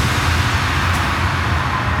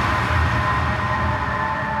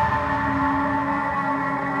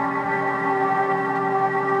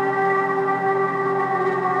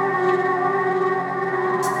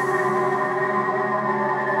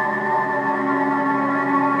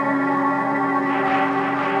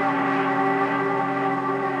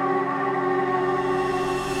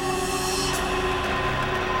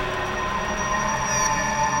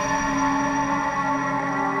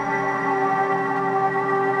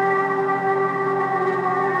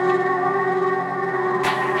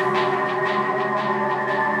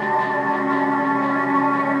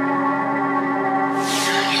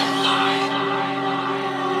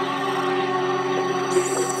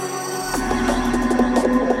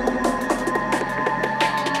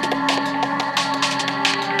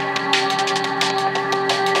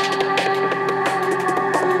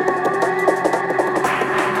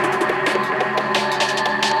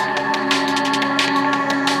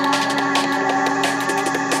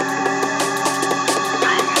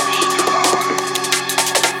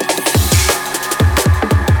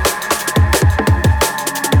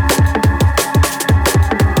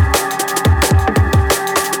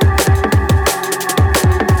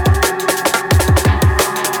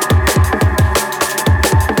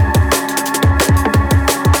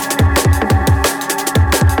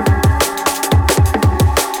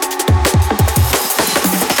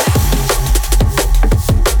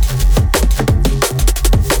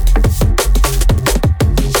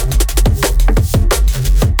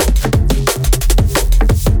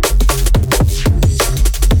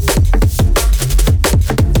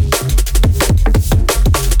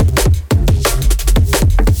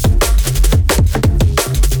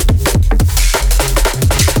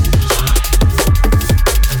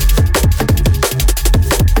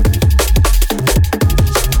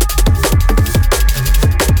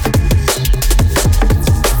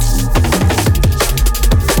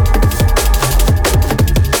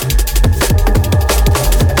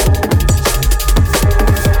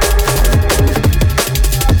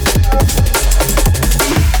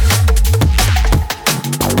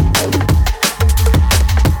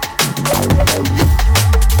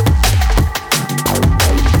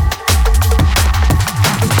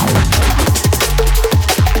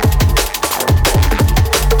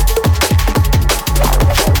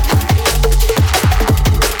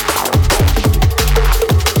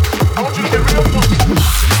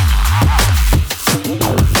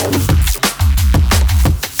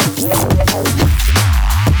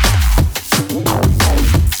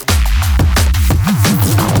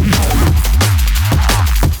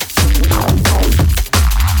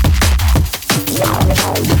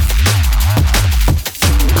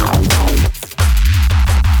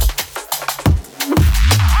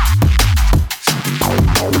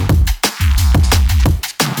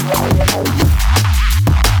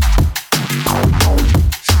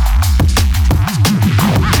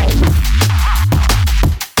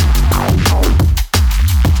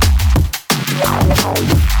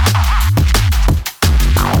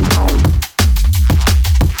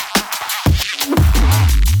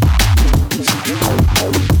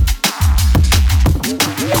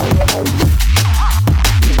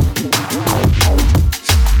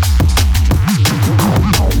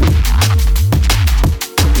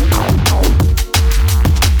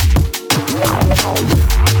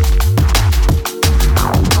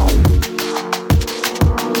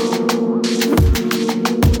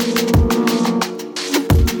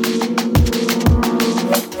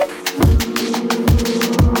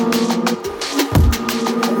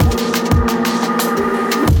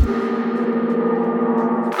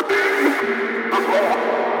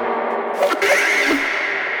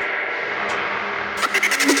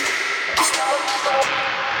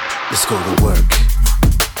 Let's go to work.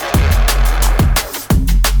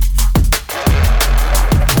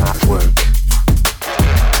 Work.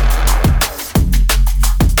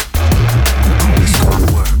 Let's go to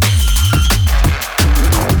work.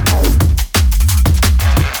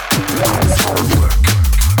 Let's go to work.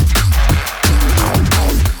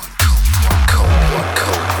 One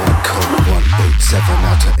code, 187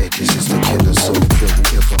 outer edges is the killer soul drill.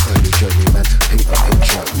 Here for early journeyman, paint a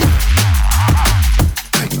picture.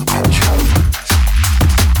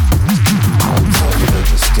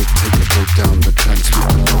 Down the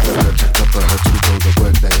transmitter, the alert at upper heads, we go to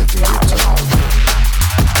work, the heavy hitter.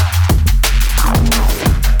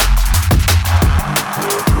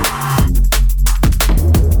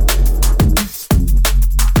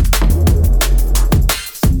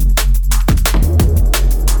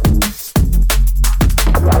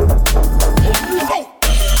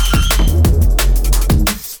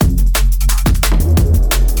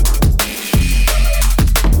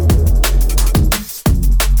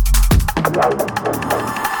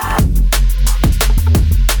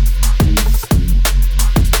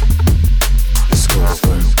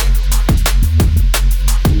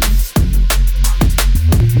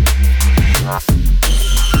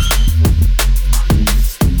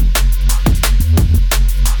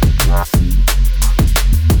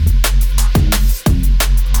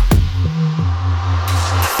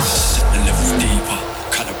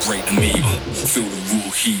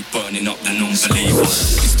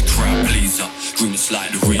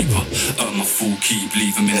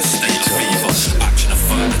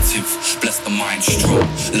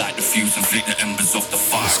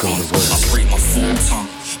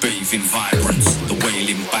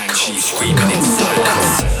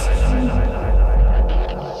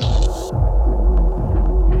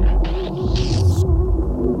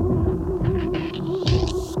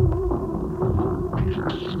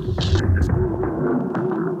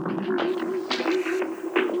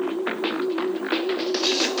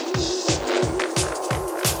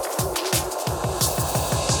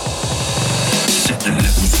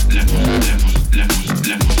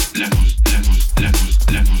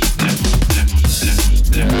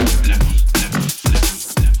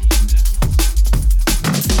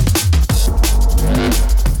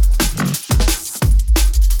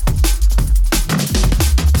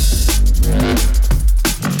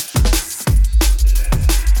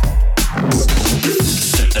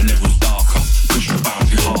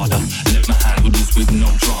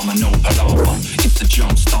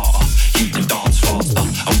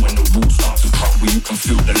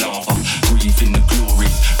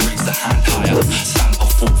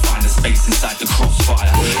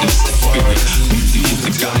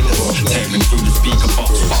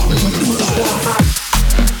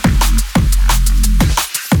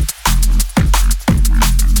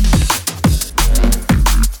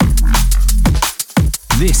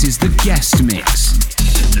 This is the guest mix.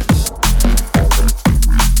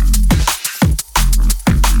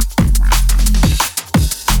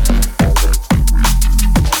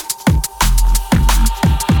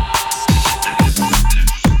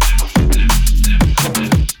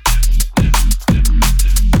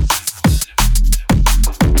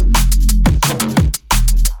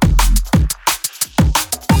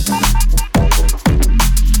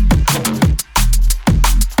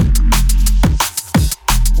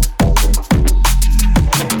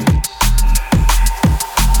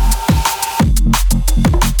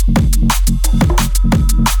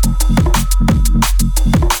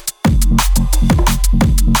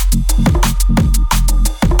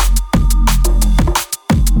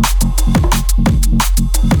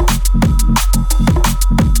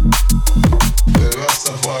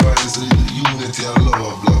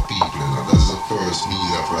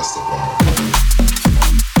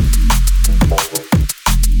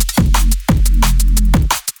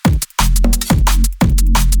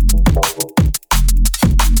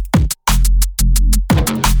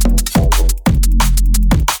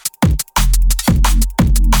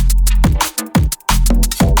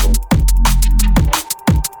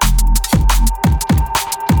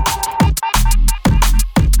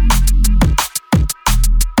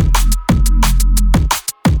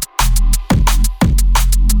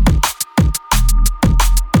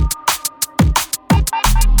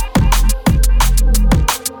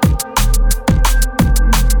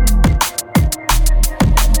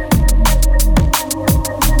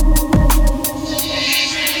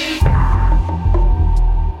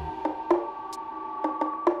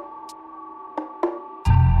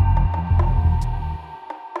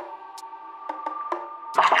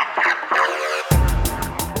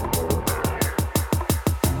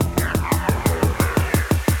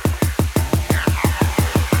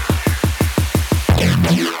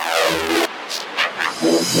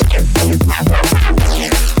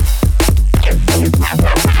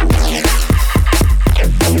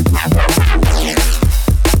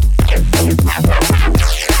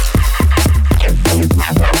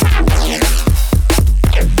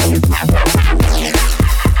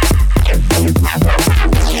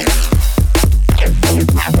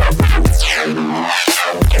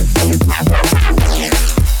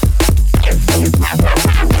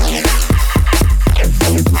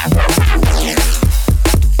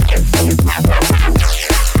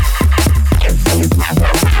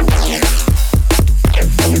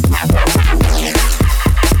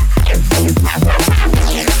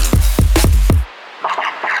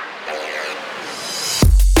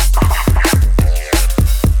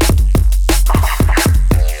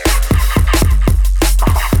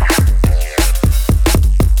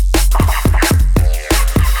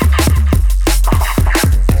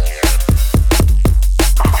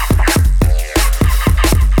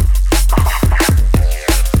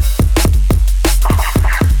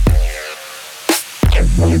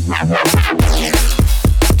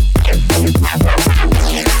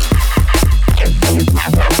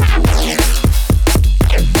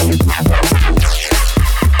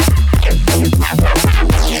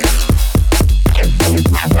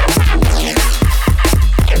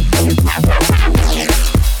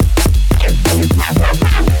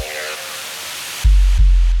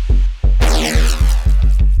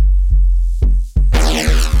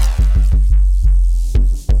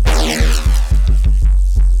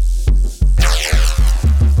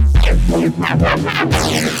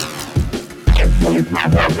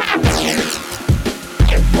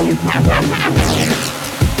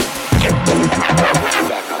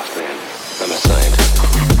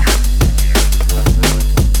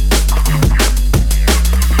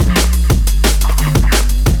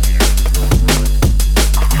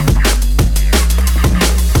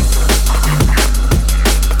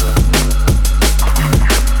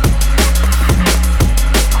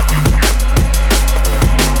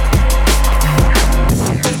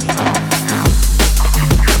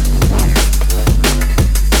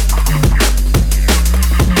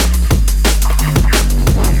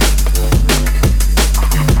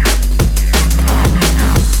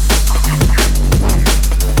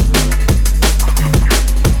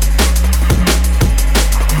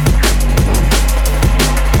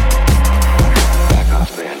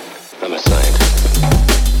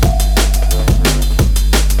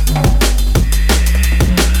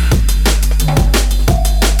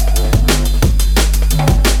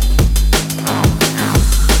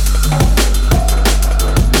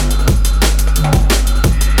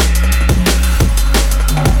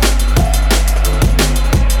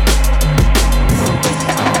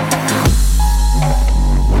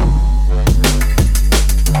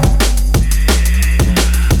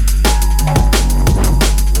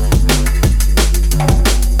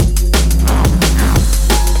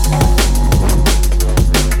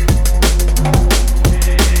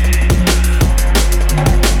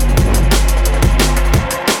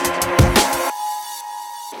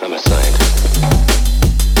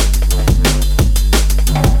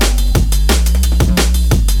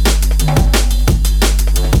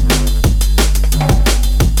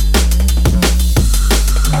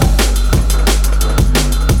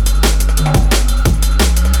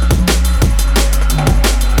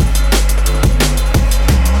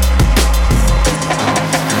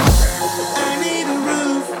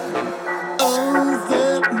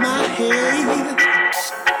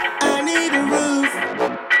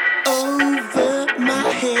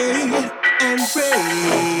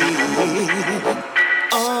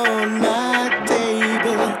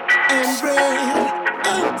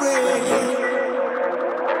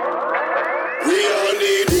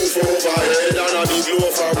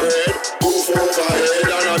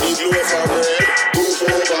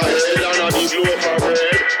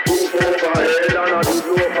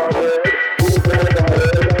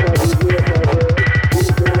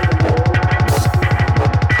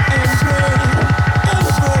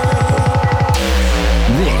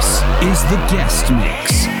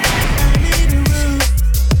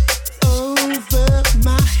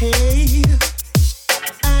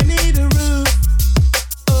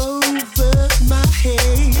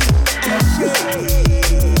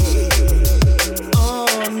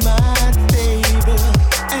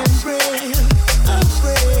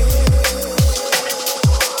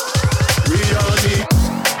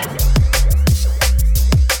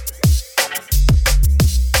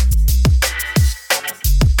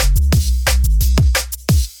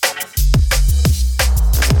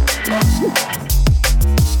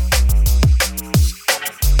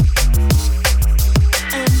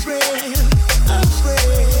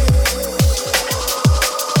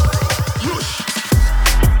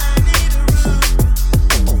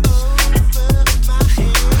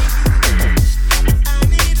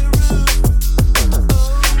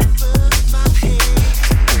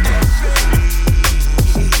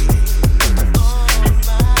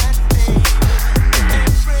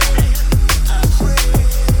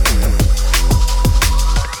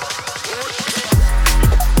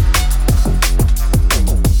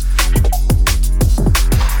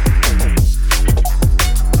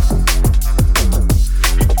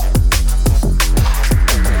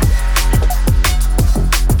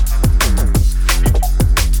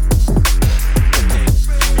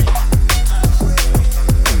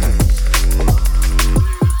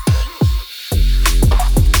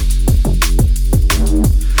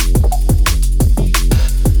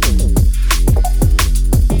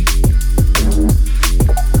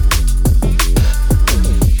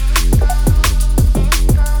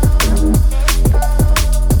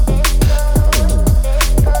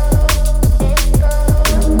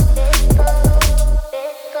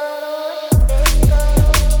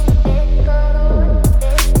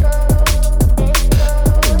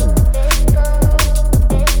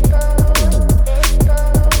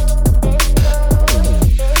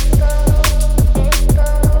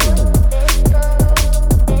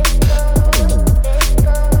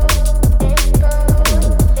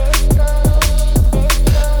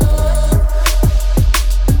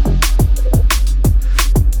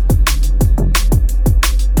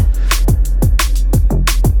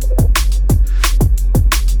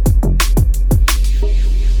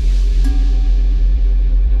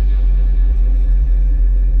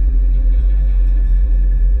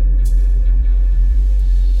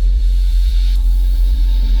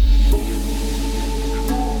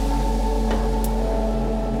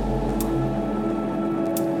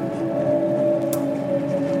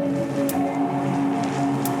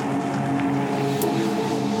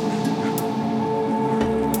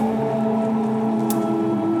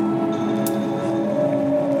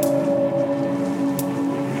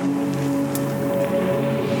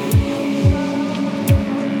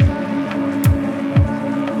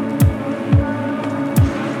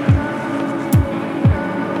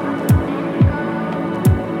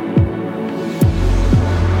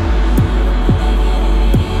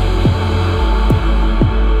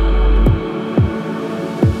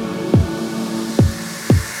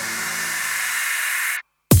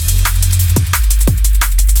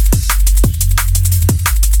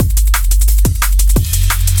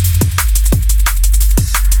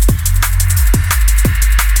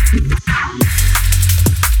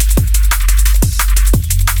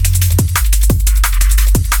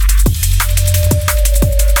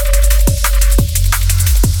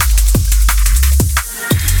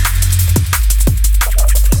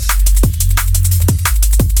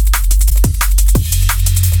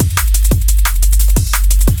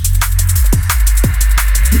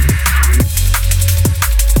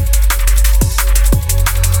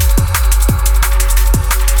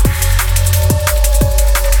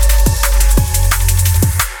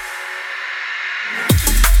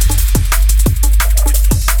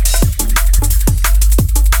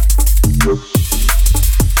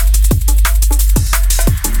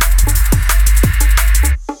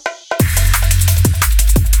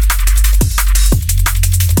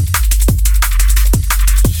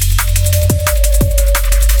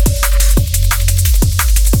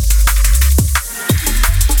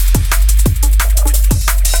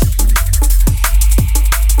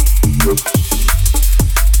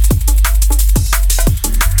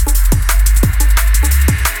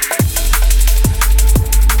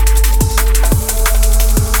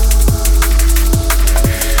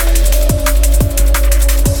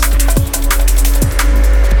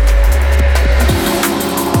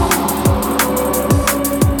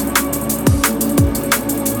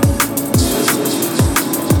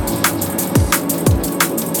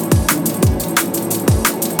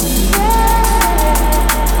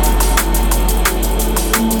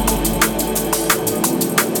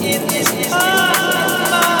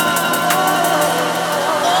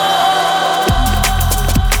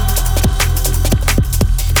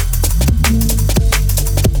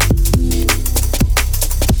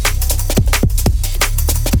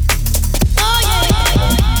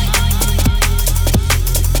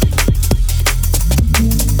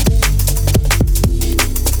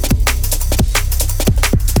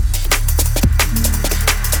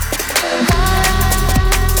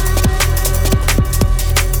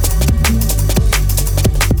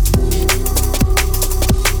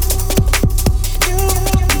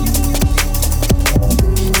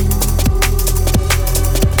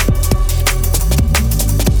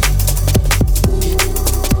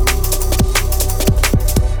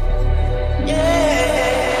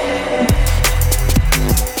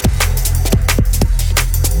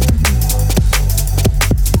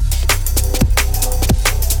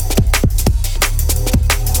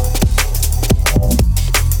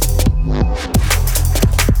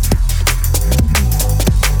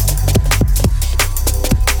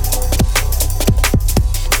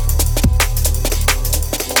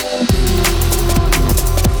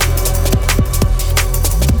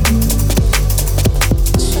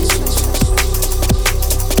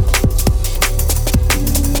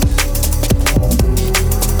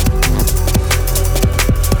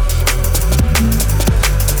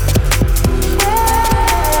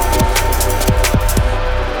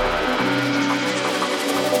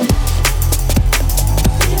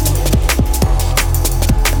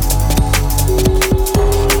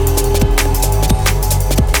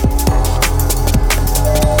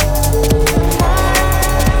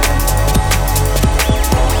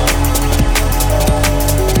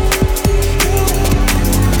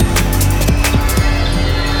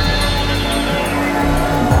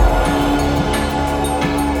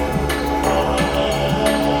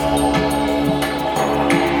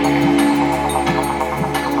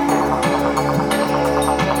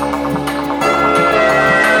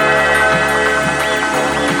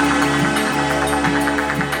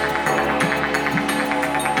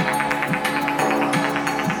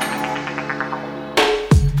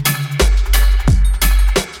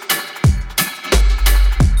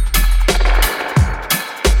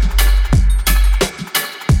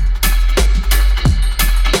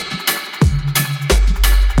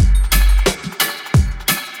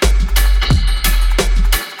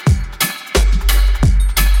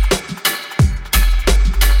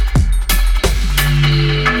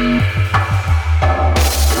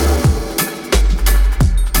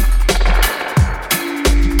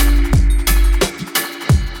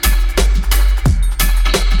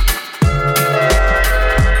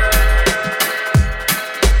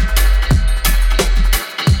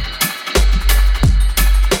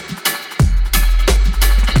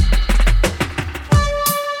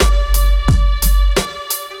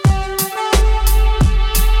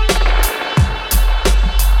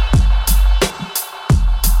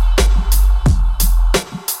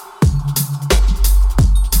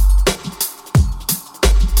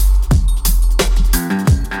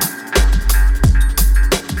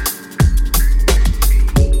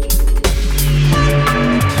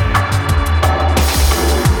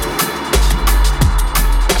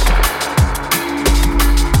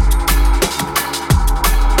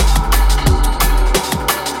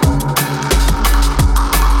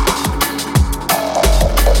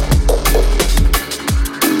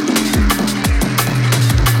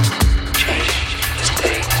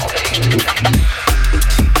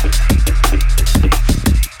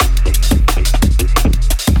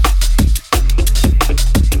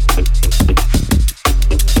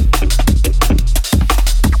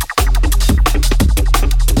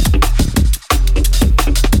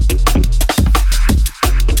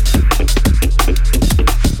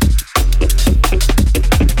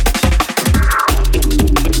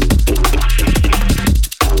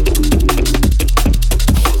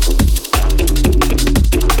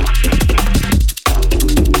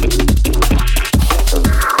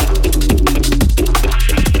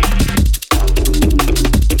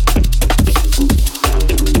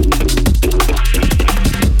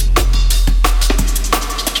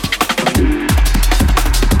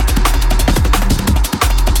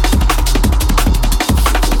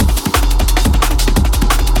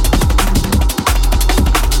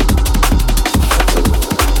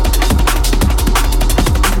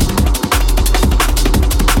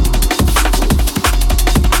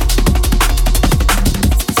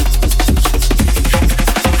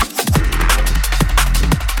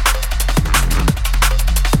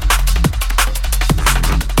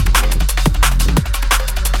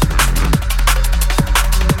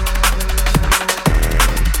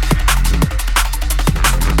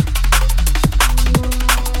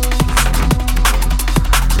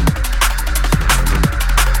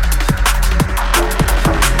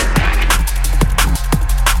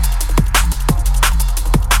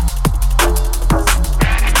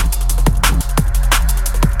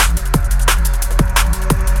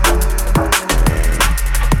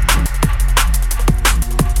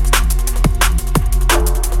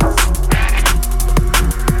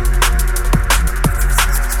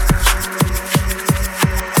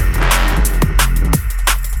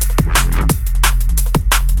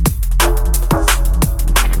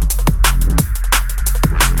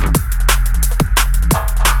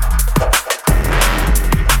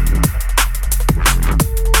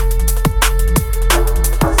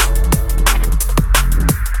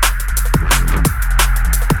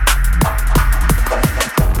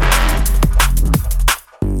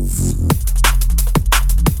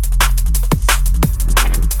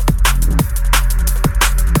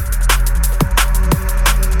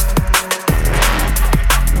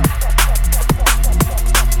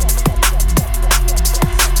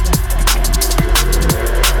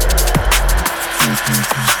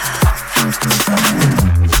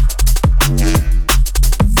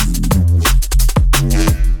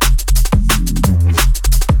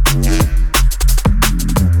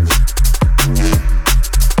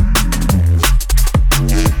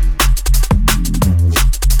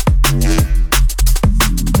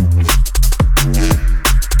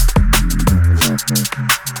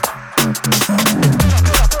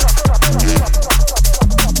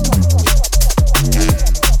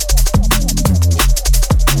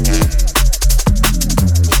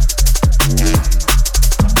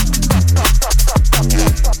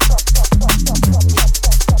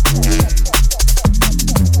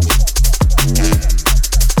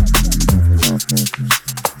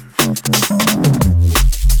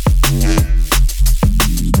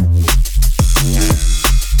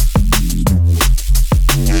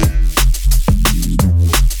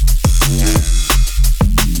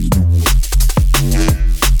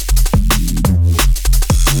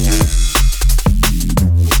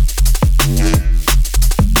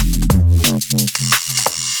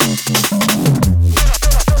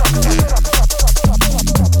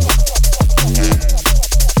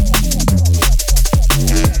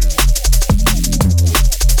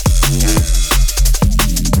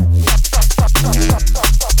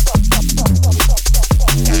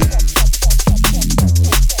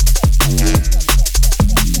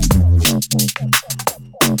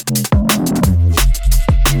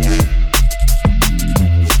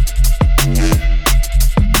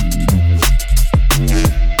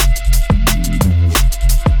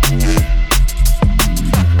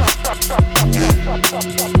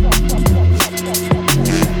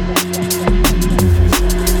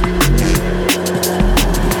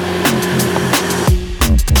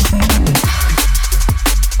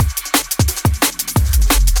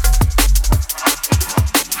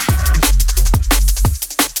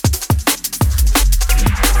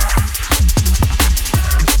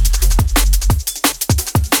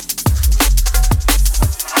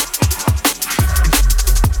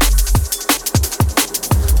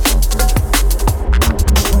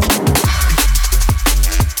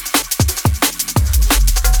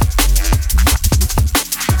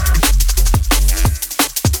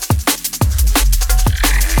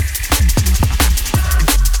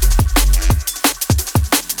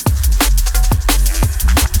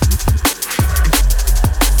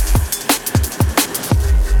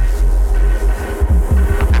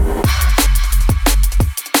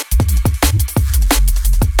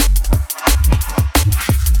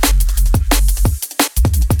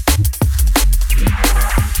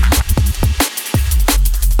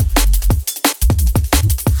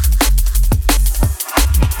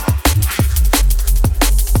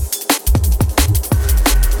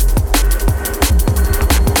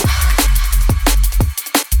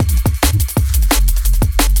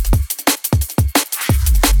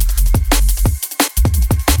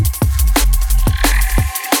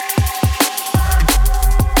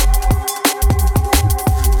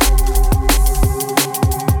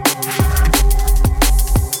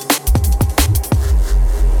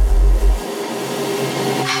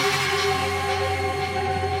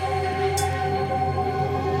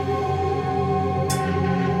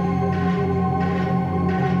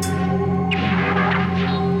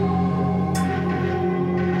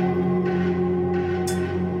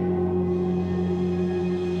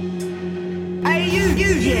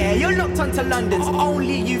 Yeah, you're locked onto London's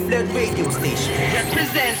only youth-led radio station.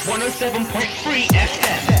 Represent 107.3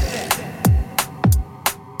 FM.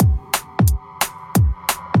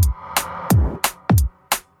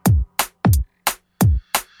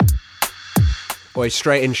 Boy,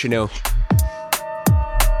 straight in, Chanel.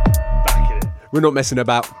 We're not messing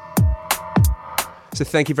about. So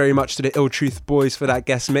thank you very much to the Ill Truth boys for that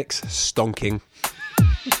guest mix. Stonking.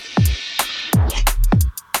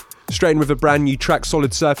 Straight in with a brand new track,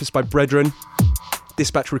 Solid Surface by Brethren.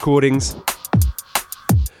 Dispatch Recordings.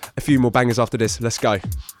 A few more bangers after this. Let's go.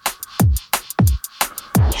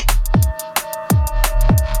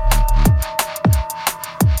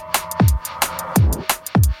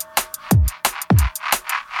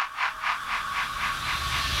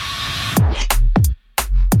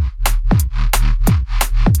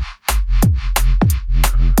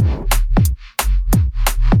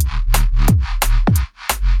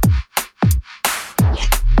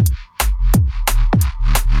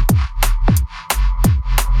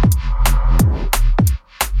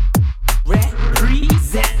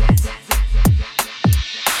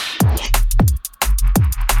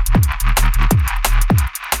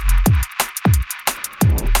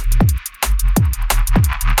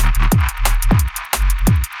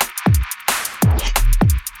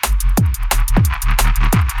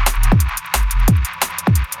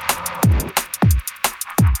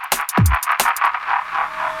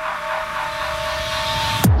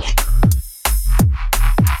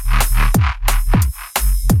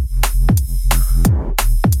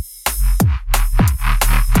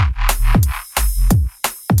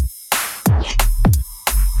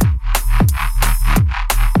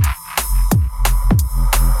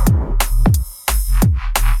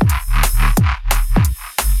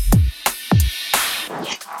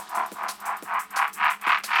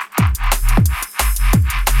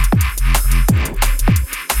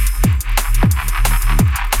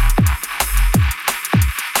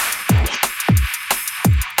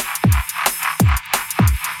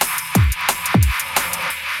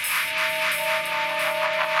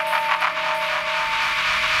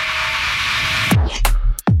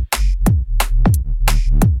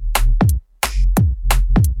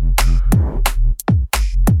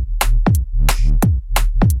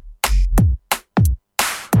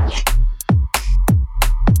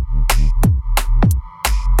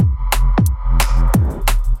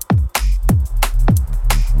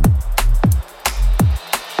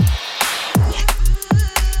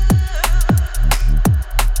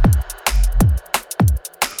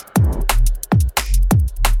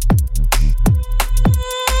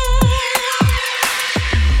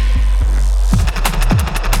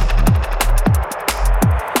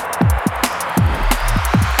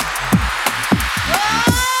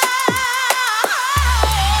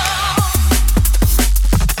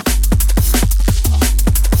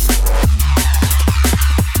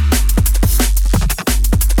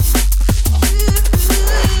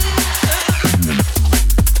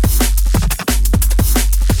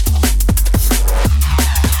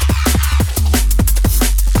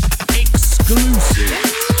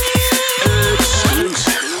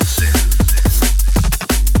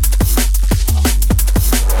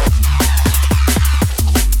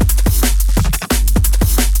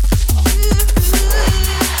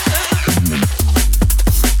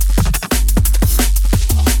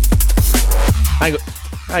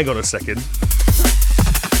 Hang on a second.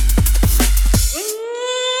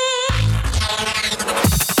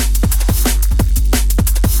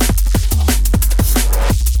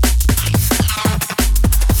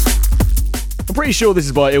 I'm pretty sure this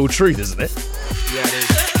is by Ill Truth, isn't it? Yeah, it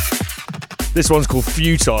is. This one's called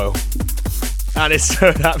Futile. And it's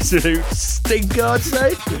an absolute stinker, I'd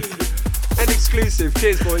say. And exclusive.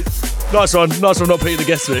 Cheers, boys. Nice one not putting the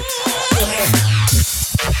guest mix.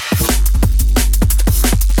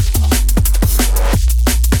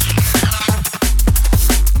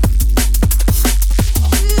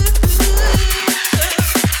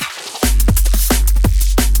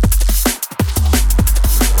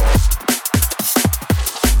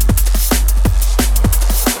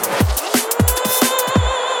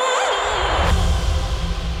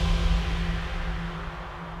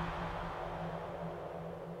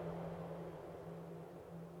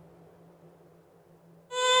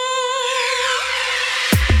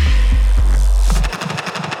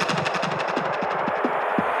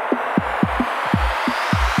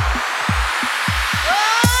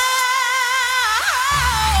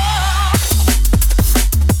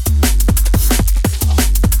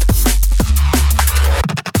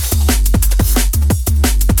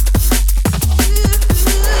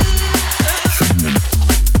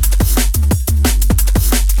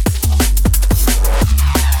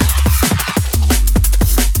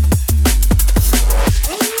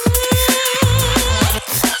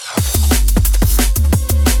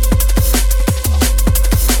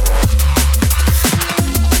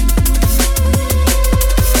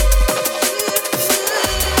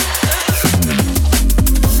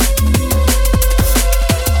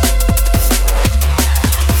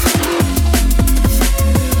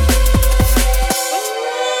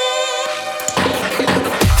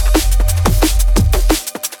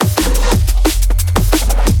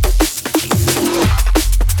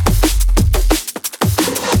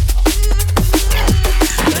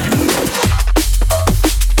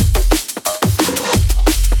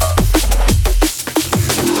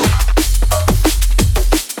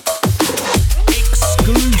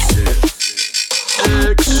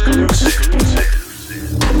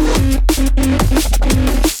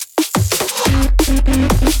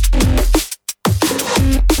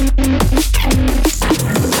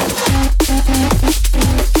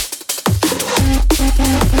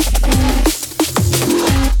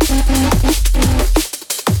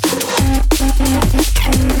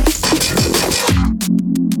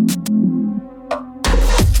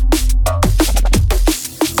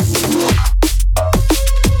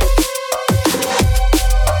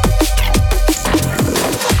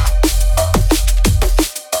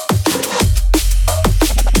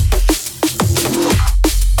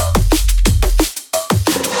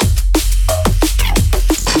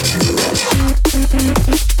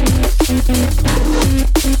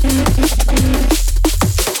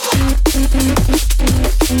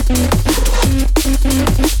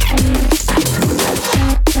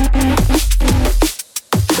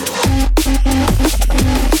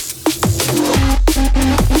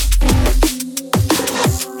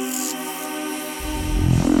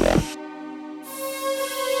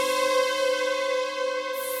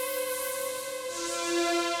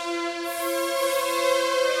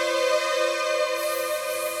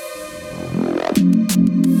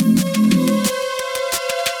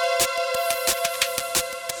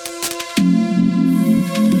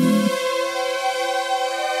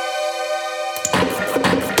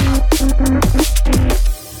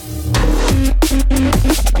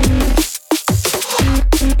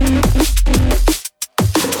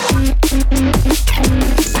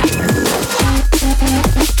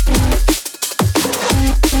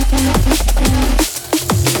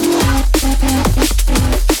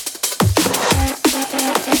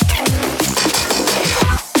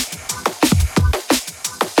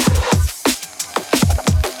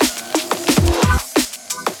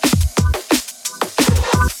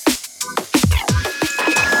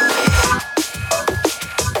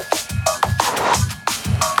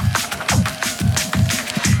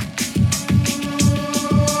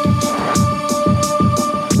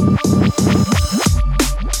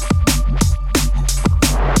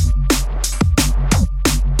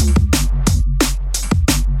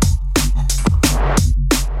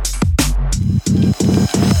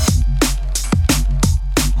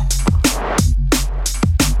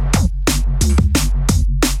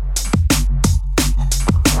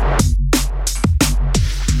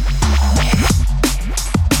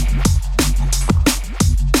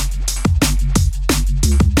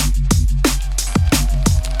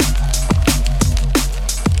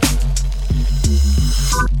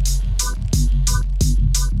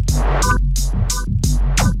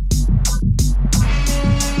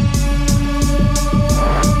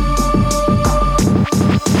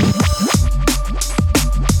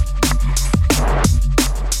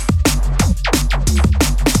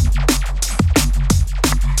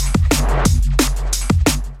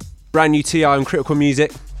 Brand new TI on Critical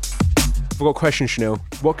Music. I've got a question, Chanel.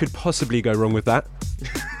 What could possibly go wrong with that?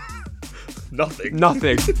 Nothing.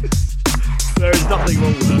 Nothing. There is nothing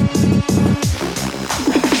wrong with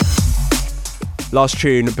it. Last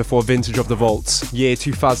tune before Vintage of the Vaults. Year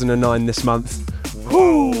 2009 this month.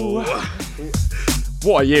 Whoa.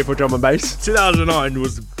 What a year for drum and bass. 2009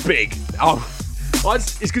 was big. Oh.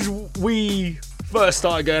 It's because we first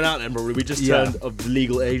started going out then, probably. We just turned of the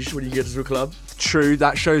legal age when you get to a club. True,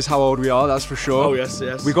 that shows how old we are, that's for sure. Oh, yes,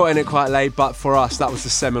 yes. We got in it quite late, but for us, that was the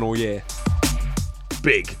seminal year.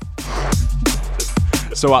 Big.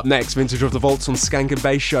 So up next, Vintage of the Vaults on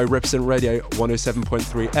Skankandbass Show, Reprezent Radio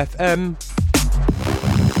 107.3 FM.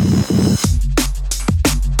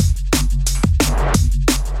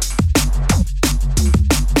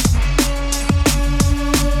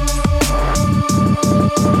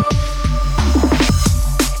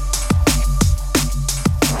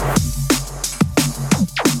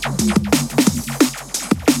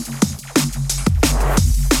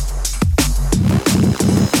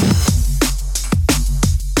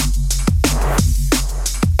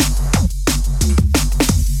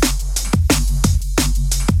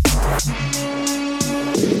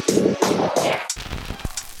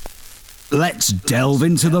 Let's delve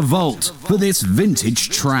into the vault for this vintage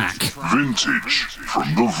track. Vintage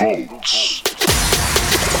from the vaults.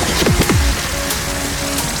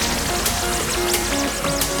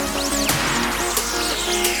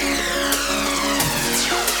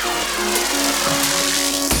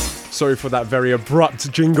 Sorry for that very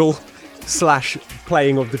abrupt jingle slash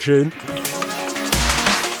playing of the tune.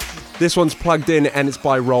 This one's plugged in and it's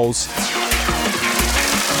by Rolls.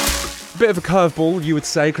 Bit of a curveball, you would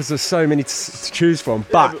say, because there's so many to choose from.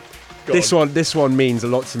 But this one means a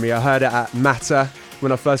lot to me. I heard it at Matter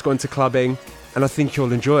when I first got into clubbing, and I think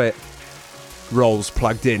you'll enjoy it. Rolls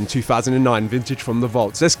plugged in 2009 Vintage from the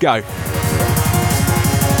Vaults. Let's go.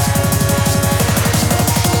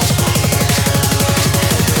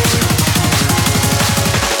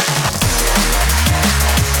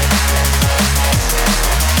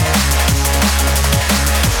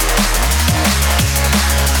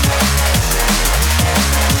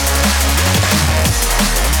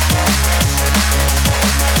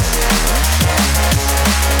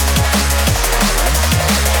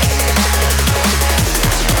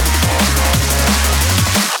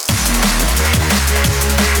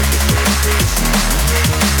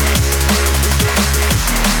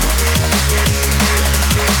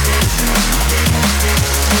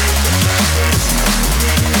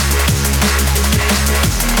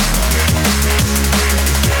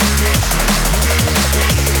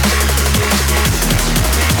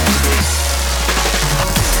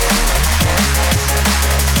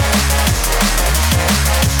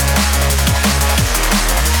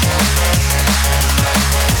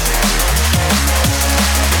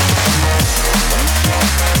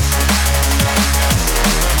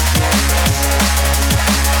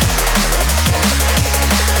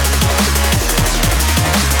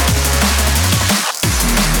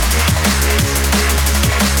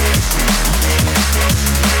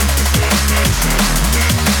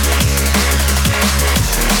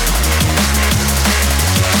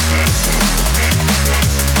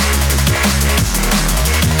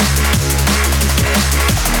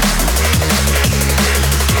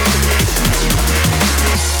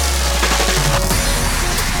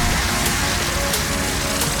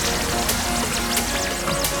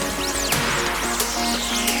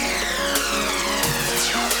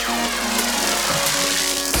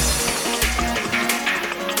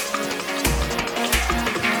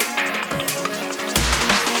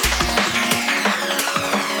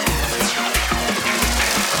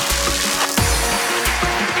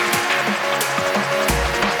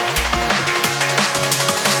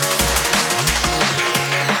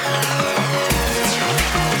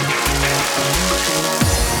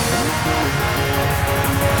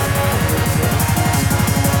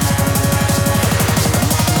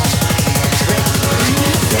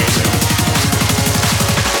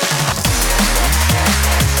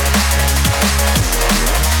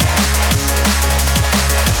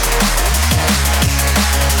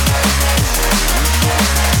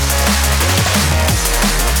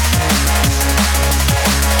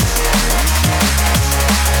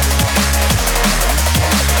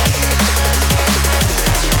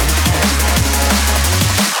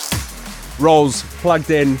 Rolls plugged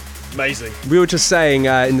in. Amazing. We were just saying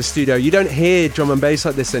in the studio, you don't hear drum and bass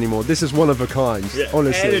like this anymore. This is one of a kind,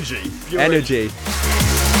 honestly. Energy. Energy.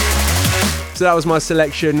 So that was my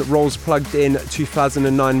selection. Rolls plugged in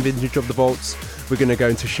 2009 Vintage of the Vaults. We're going to go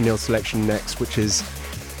into Chanel's selection next, which is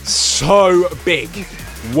so big.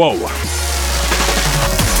 Whoa.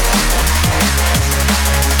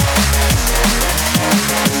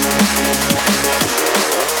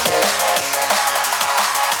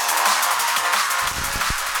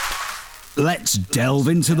 Let's delve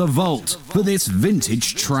into the vault for this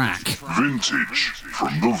vintage track. Vintage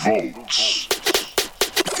from the vaults.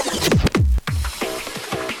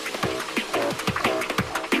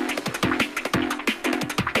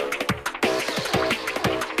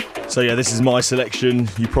 So yeah, this is my selection.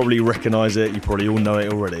 You probably recognise it. You probably all know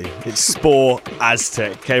it already. It's Spore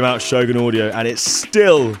Aztec. Came out Shogun Audio, and it's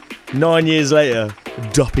still 9 years later.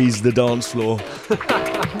 Duppies the dance floor.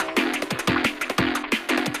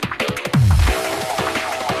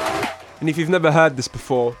 And if you've never heard this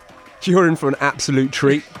before, you're in for an absolute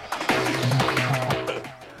treat.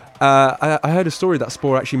 I heard a story that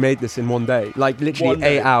Spore actually made this in one day, like literally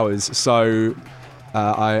 8 hours. So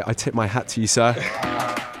I tip my hat to you, sir.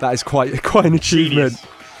 That is quite an achievement.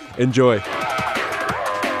 Genius. Enjoy.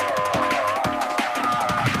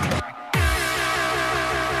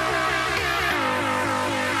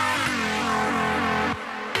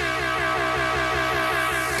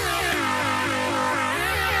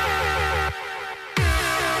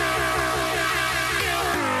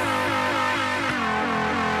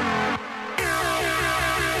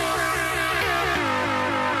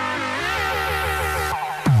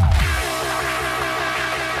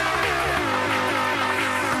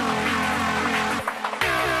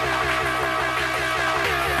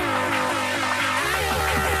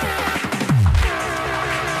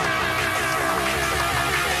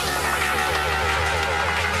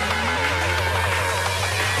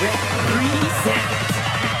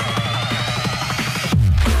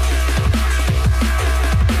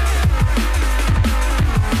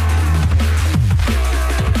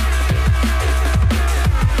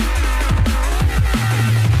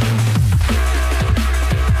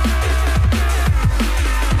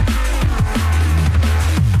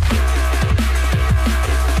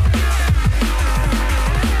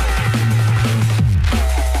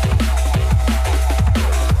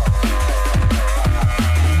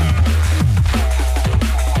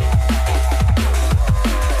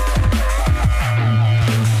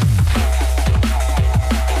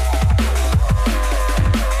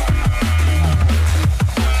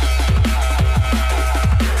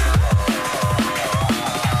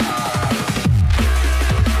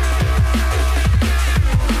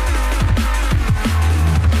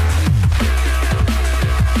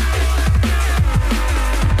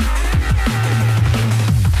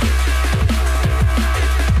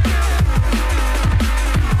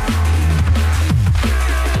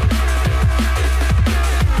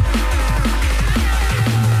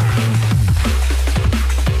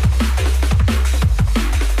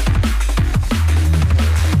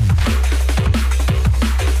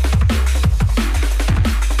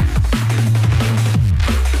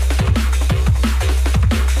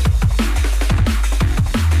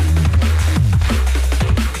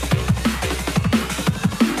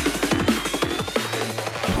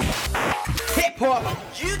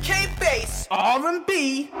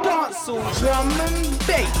 R&B, dancehall, drum and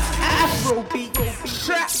bass, Afrobeat,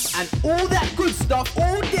 trap, and all that good stuff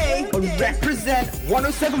all day on Reprezent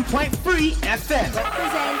 107.3 FM.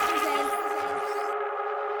 Reprezent.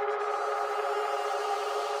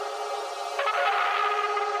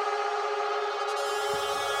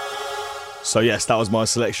 So yes, that was my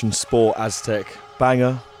selection. Spore Aztec,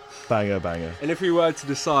 banger, banger, banger. And if we were to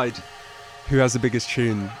decide who has the biggest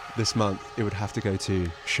tune this month, it would have to go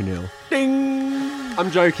to Chanel. Ding! I'm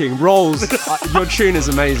joking. Rolls, your tune is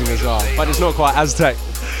amazing as well, but it's not quite Aztec.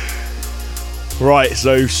 Right,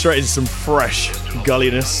 so straight into some fresh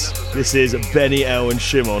gulliness. This is Benny L and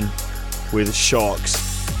Shimon with Sharks.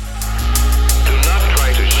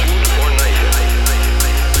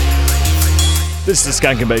 This is the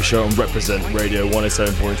Skankandbass Show on Reprezent Radio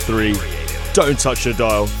 107.3. Don't touch the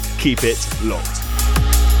dial, keep it locked.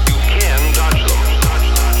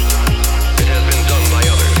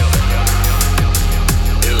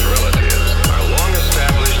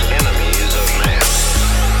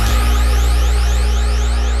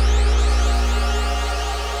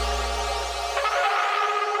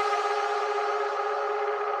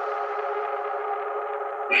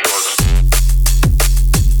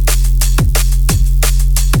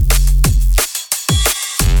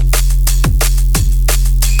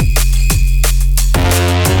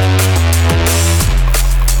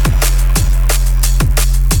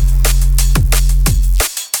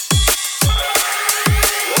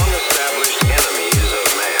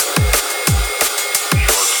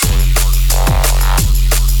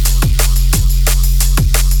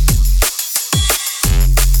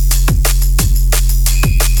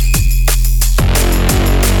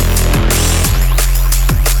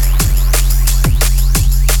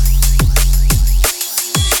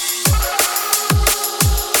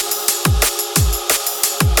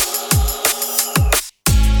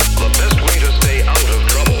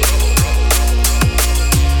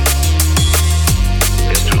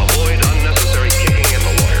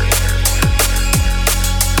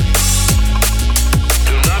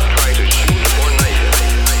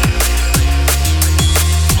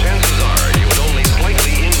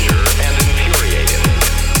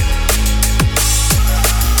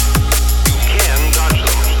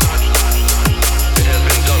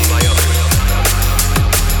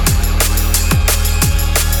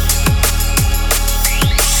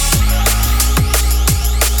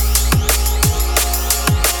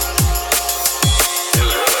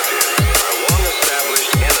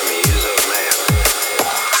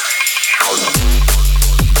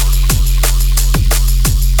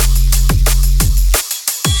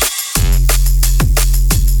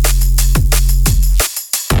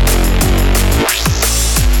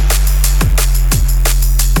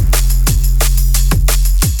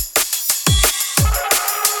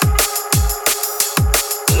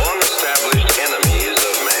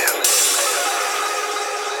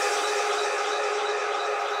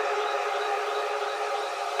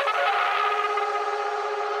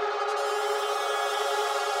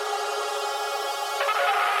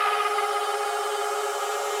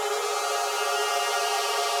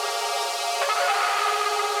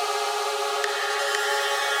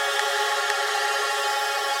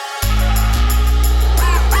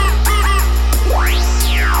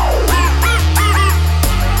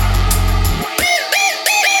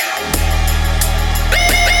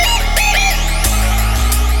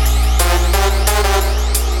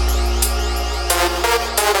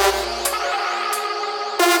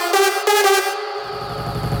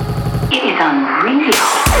 Some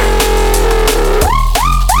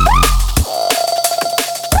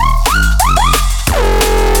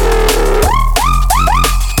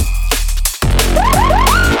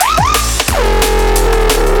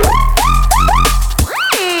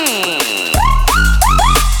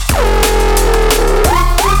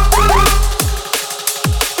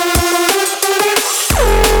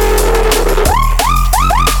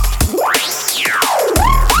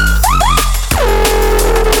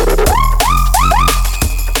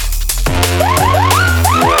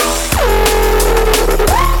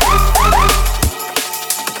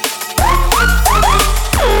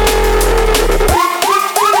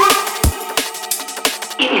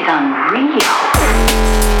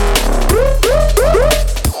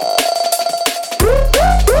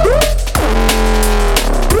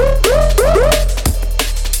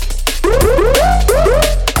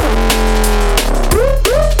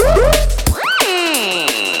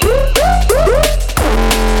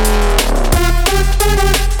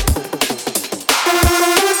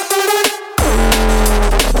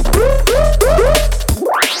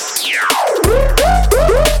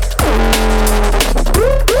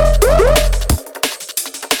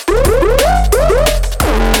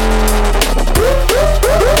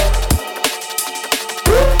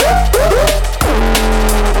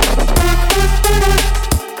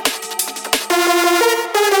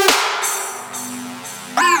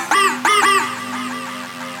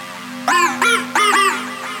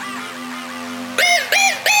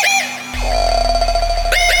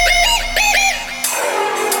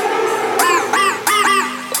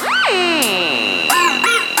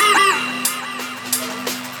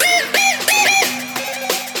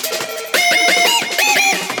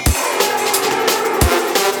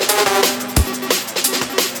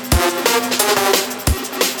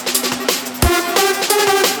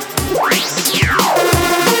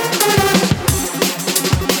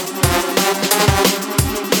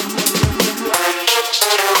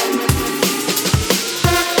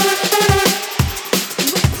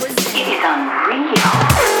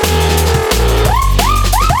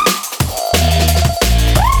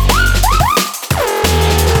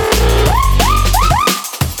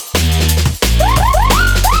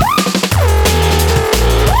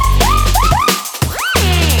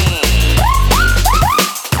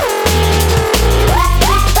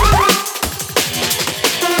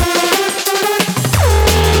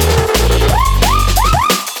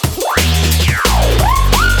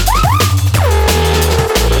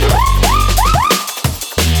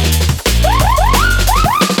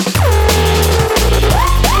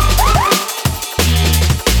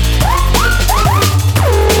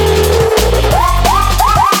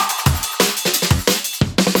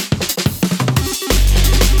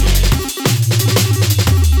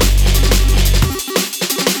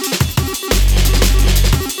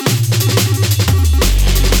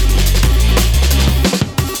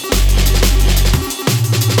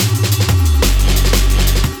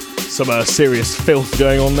serious filth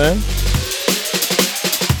going on there.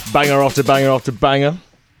 Banger after banger after banger.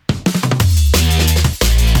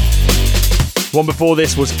 One before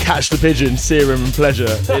this was Catch the Pigeon, Serum and Pleasure.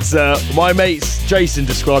 It's my mate Jason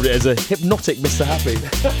described it as a hypnotic Mr. Happy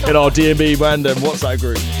in our D&B Mandem WhatsApp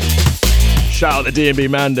group. Shout out the D&B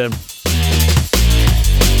Mandem.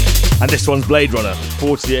 And this one's Blade Runner,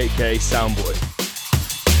 48K Soundboy.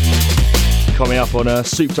 Coming up on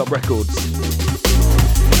Souped Up Records.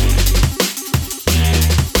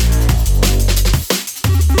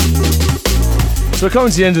 So we're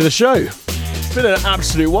coming to the end of the show. It's been an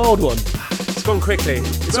absolute wild one. It's gone quickly.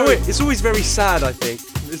 It's always very sad, I think.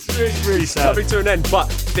 It's really sad. Coming to an end, but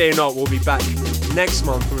fear not, we'll be back next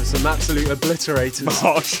month with some absolute obliterators.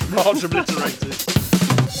 March obliterators.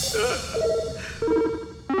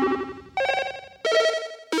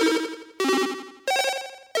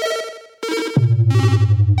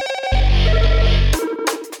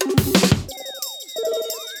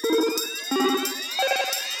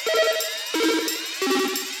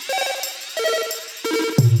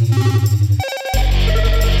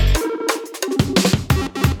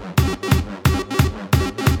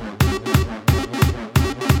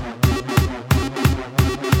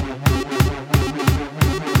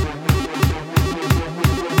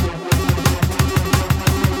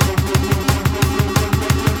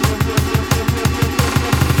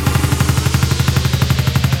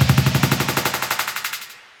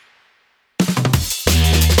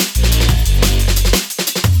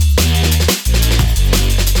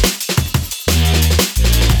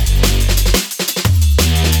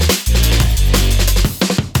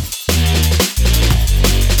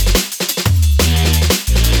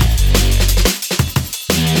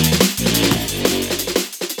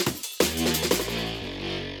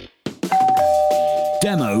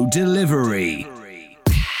 delivery.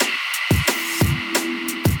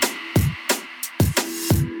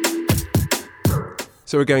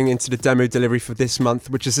 So we're going into the demo delivery for this month,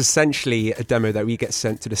 which is essentially a demo that we get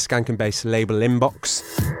sent to the Skankandbass label inbox,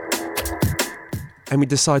 and we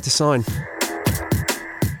decide to sign.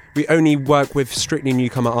 We only work with strictly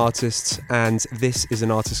newcomer artists, and this is an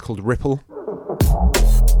artist called Ripple.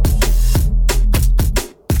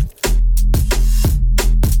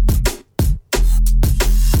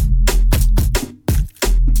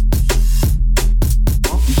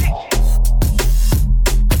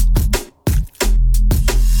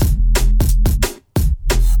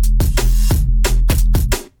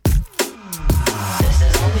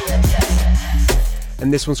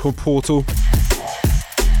 And this one's called Portal,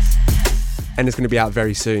 and it's going to be out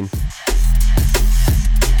very soon.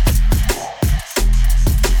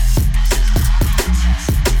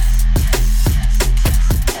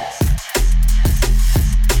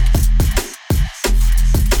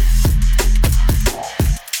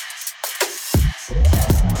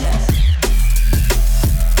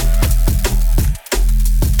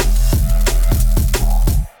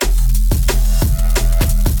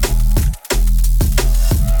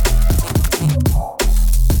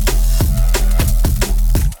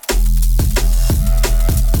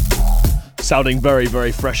 Sounding very,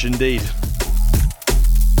 very fresh indeed.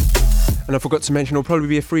 And I forgot to mention, it'll probably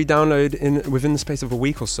be a free download within the space of a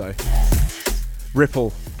week or so.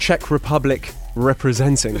 Ripple, Czech Republic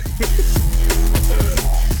representing.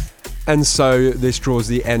 And so this draws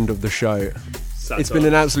the end of the show. It's been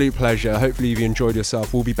an absolute pleasure. Hopefully you've enjoyed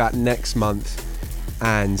yourself. We'll be back next month.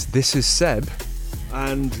 And this is Seb.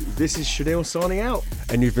 And this is Chanel signing out.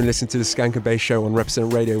 And you've been listening to the Skankandbass show on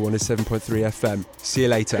Reprezent Radio 107.3 FM. See you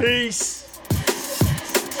later. Peace.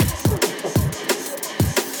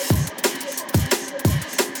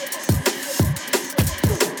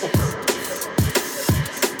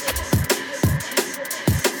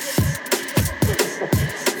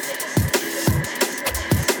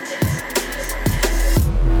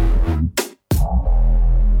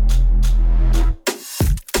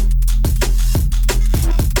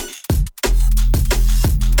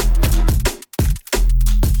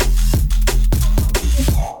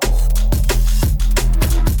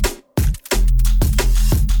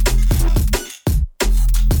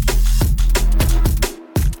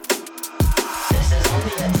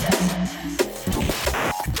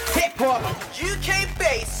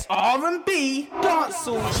 R&B,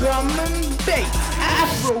 dancehall, drum and bass,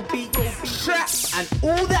 Afrobeat, trap, and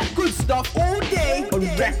all that good stuff all day on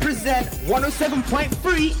Reprezent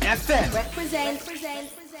 107.3 FM. Represent.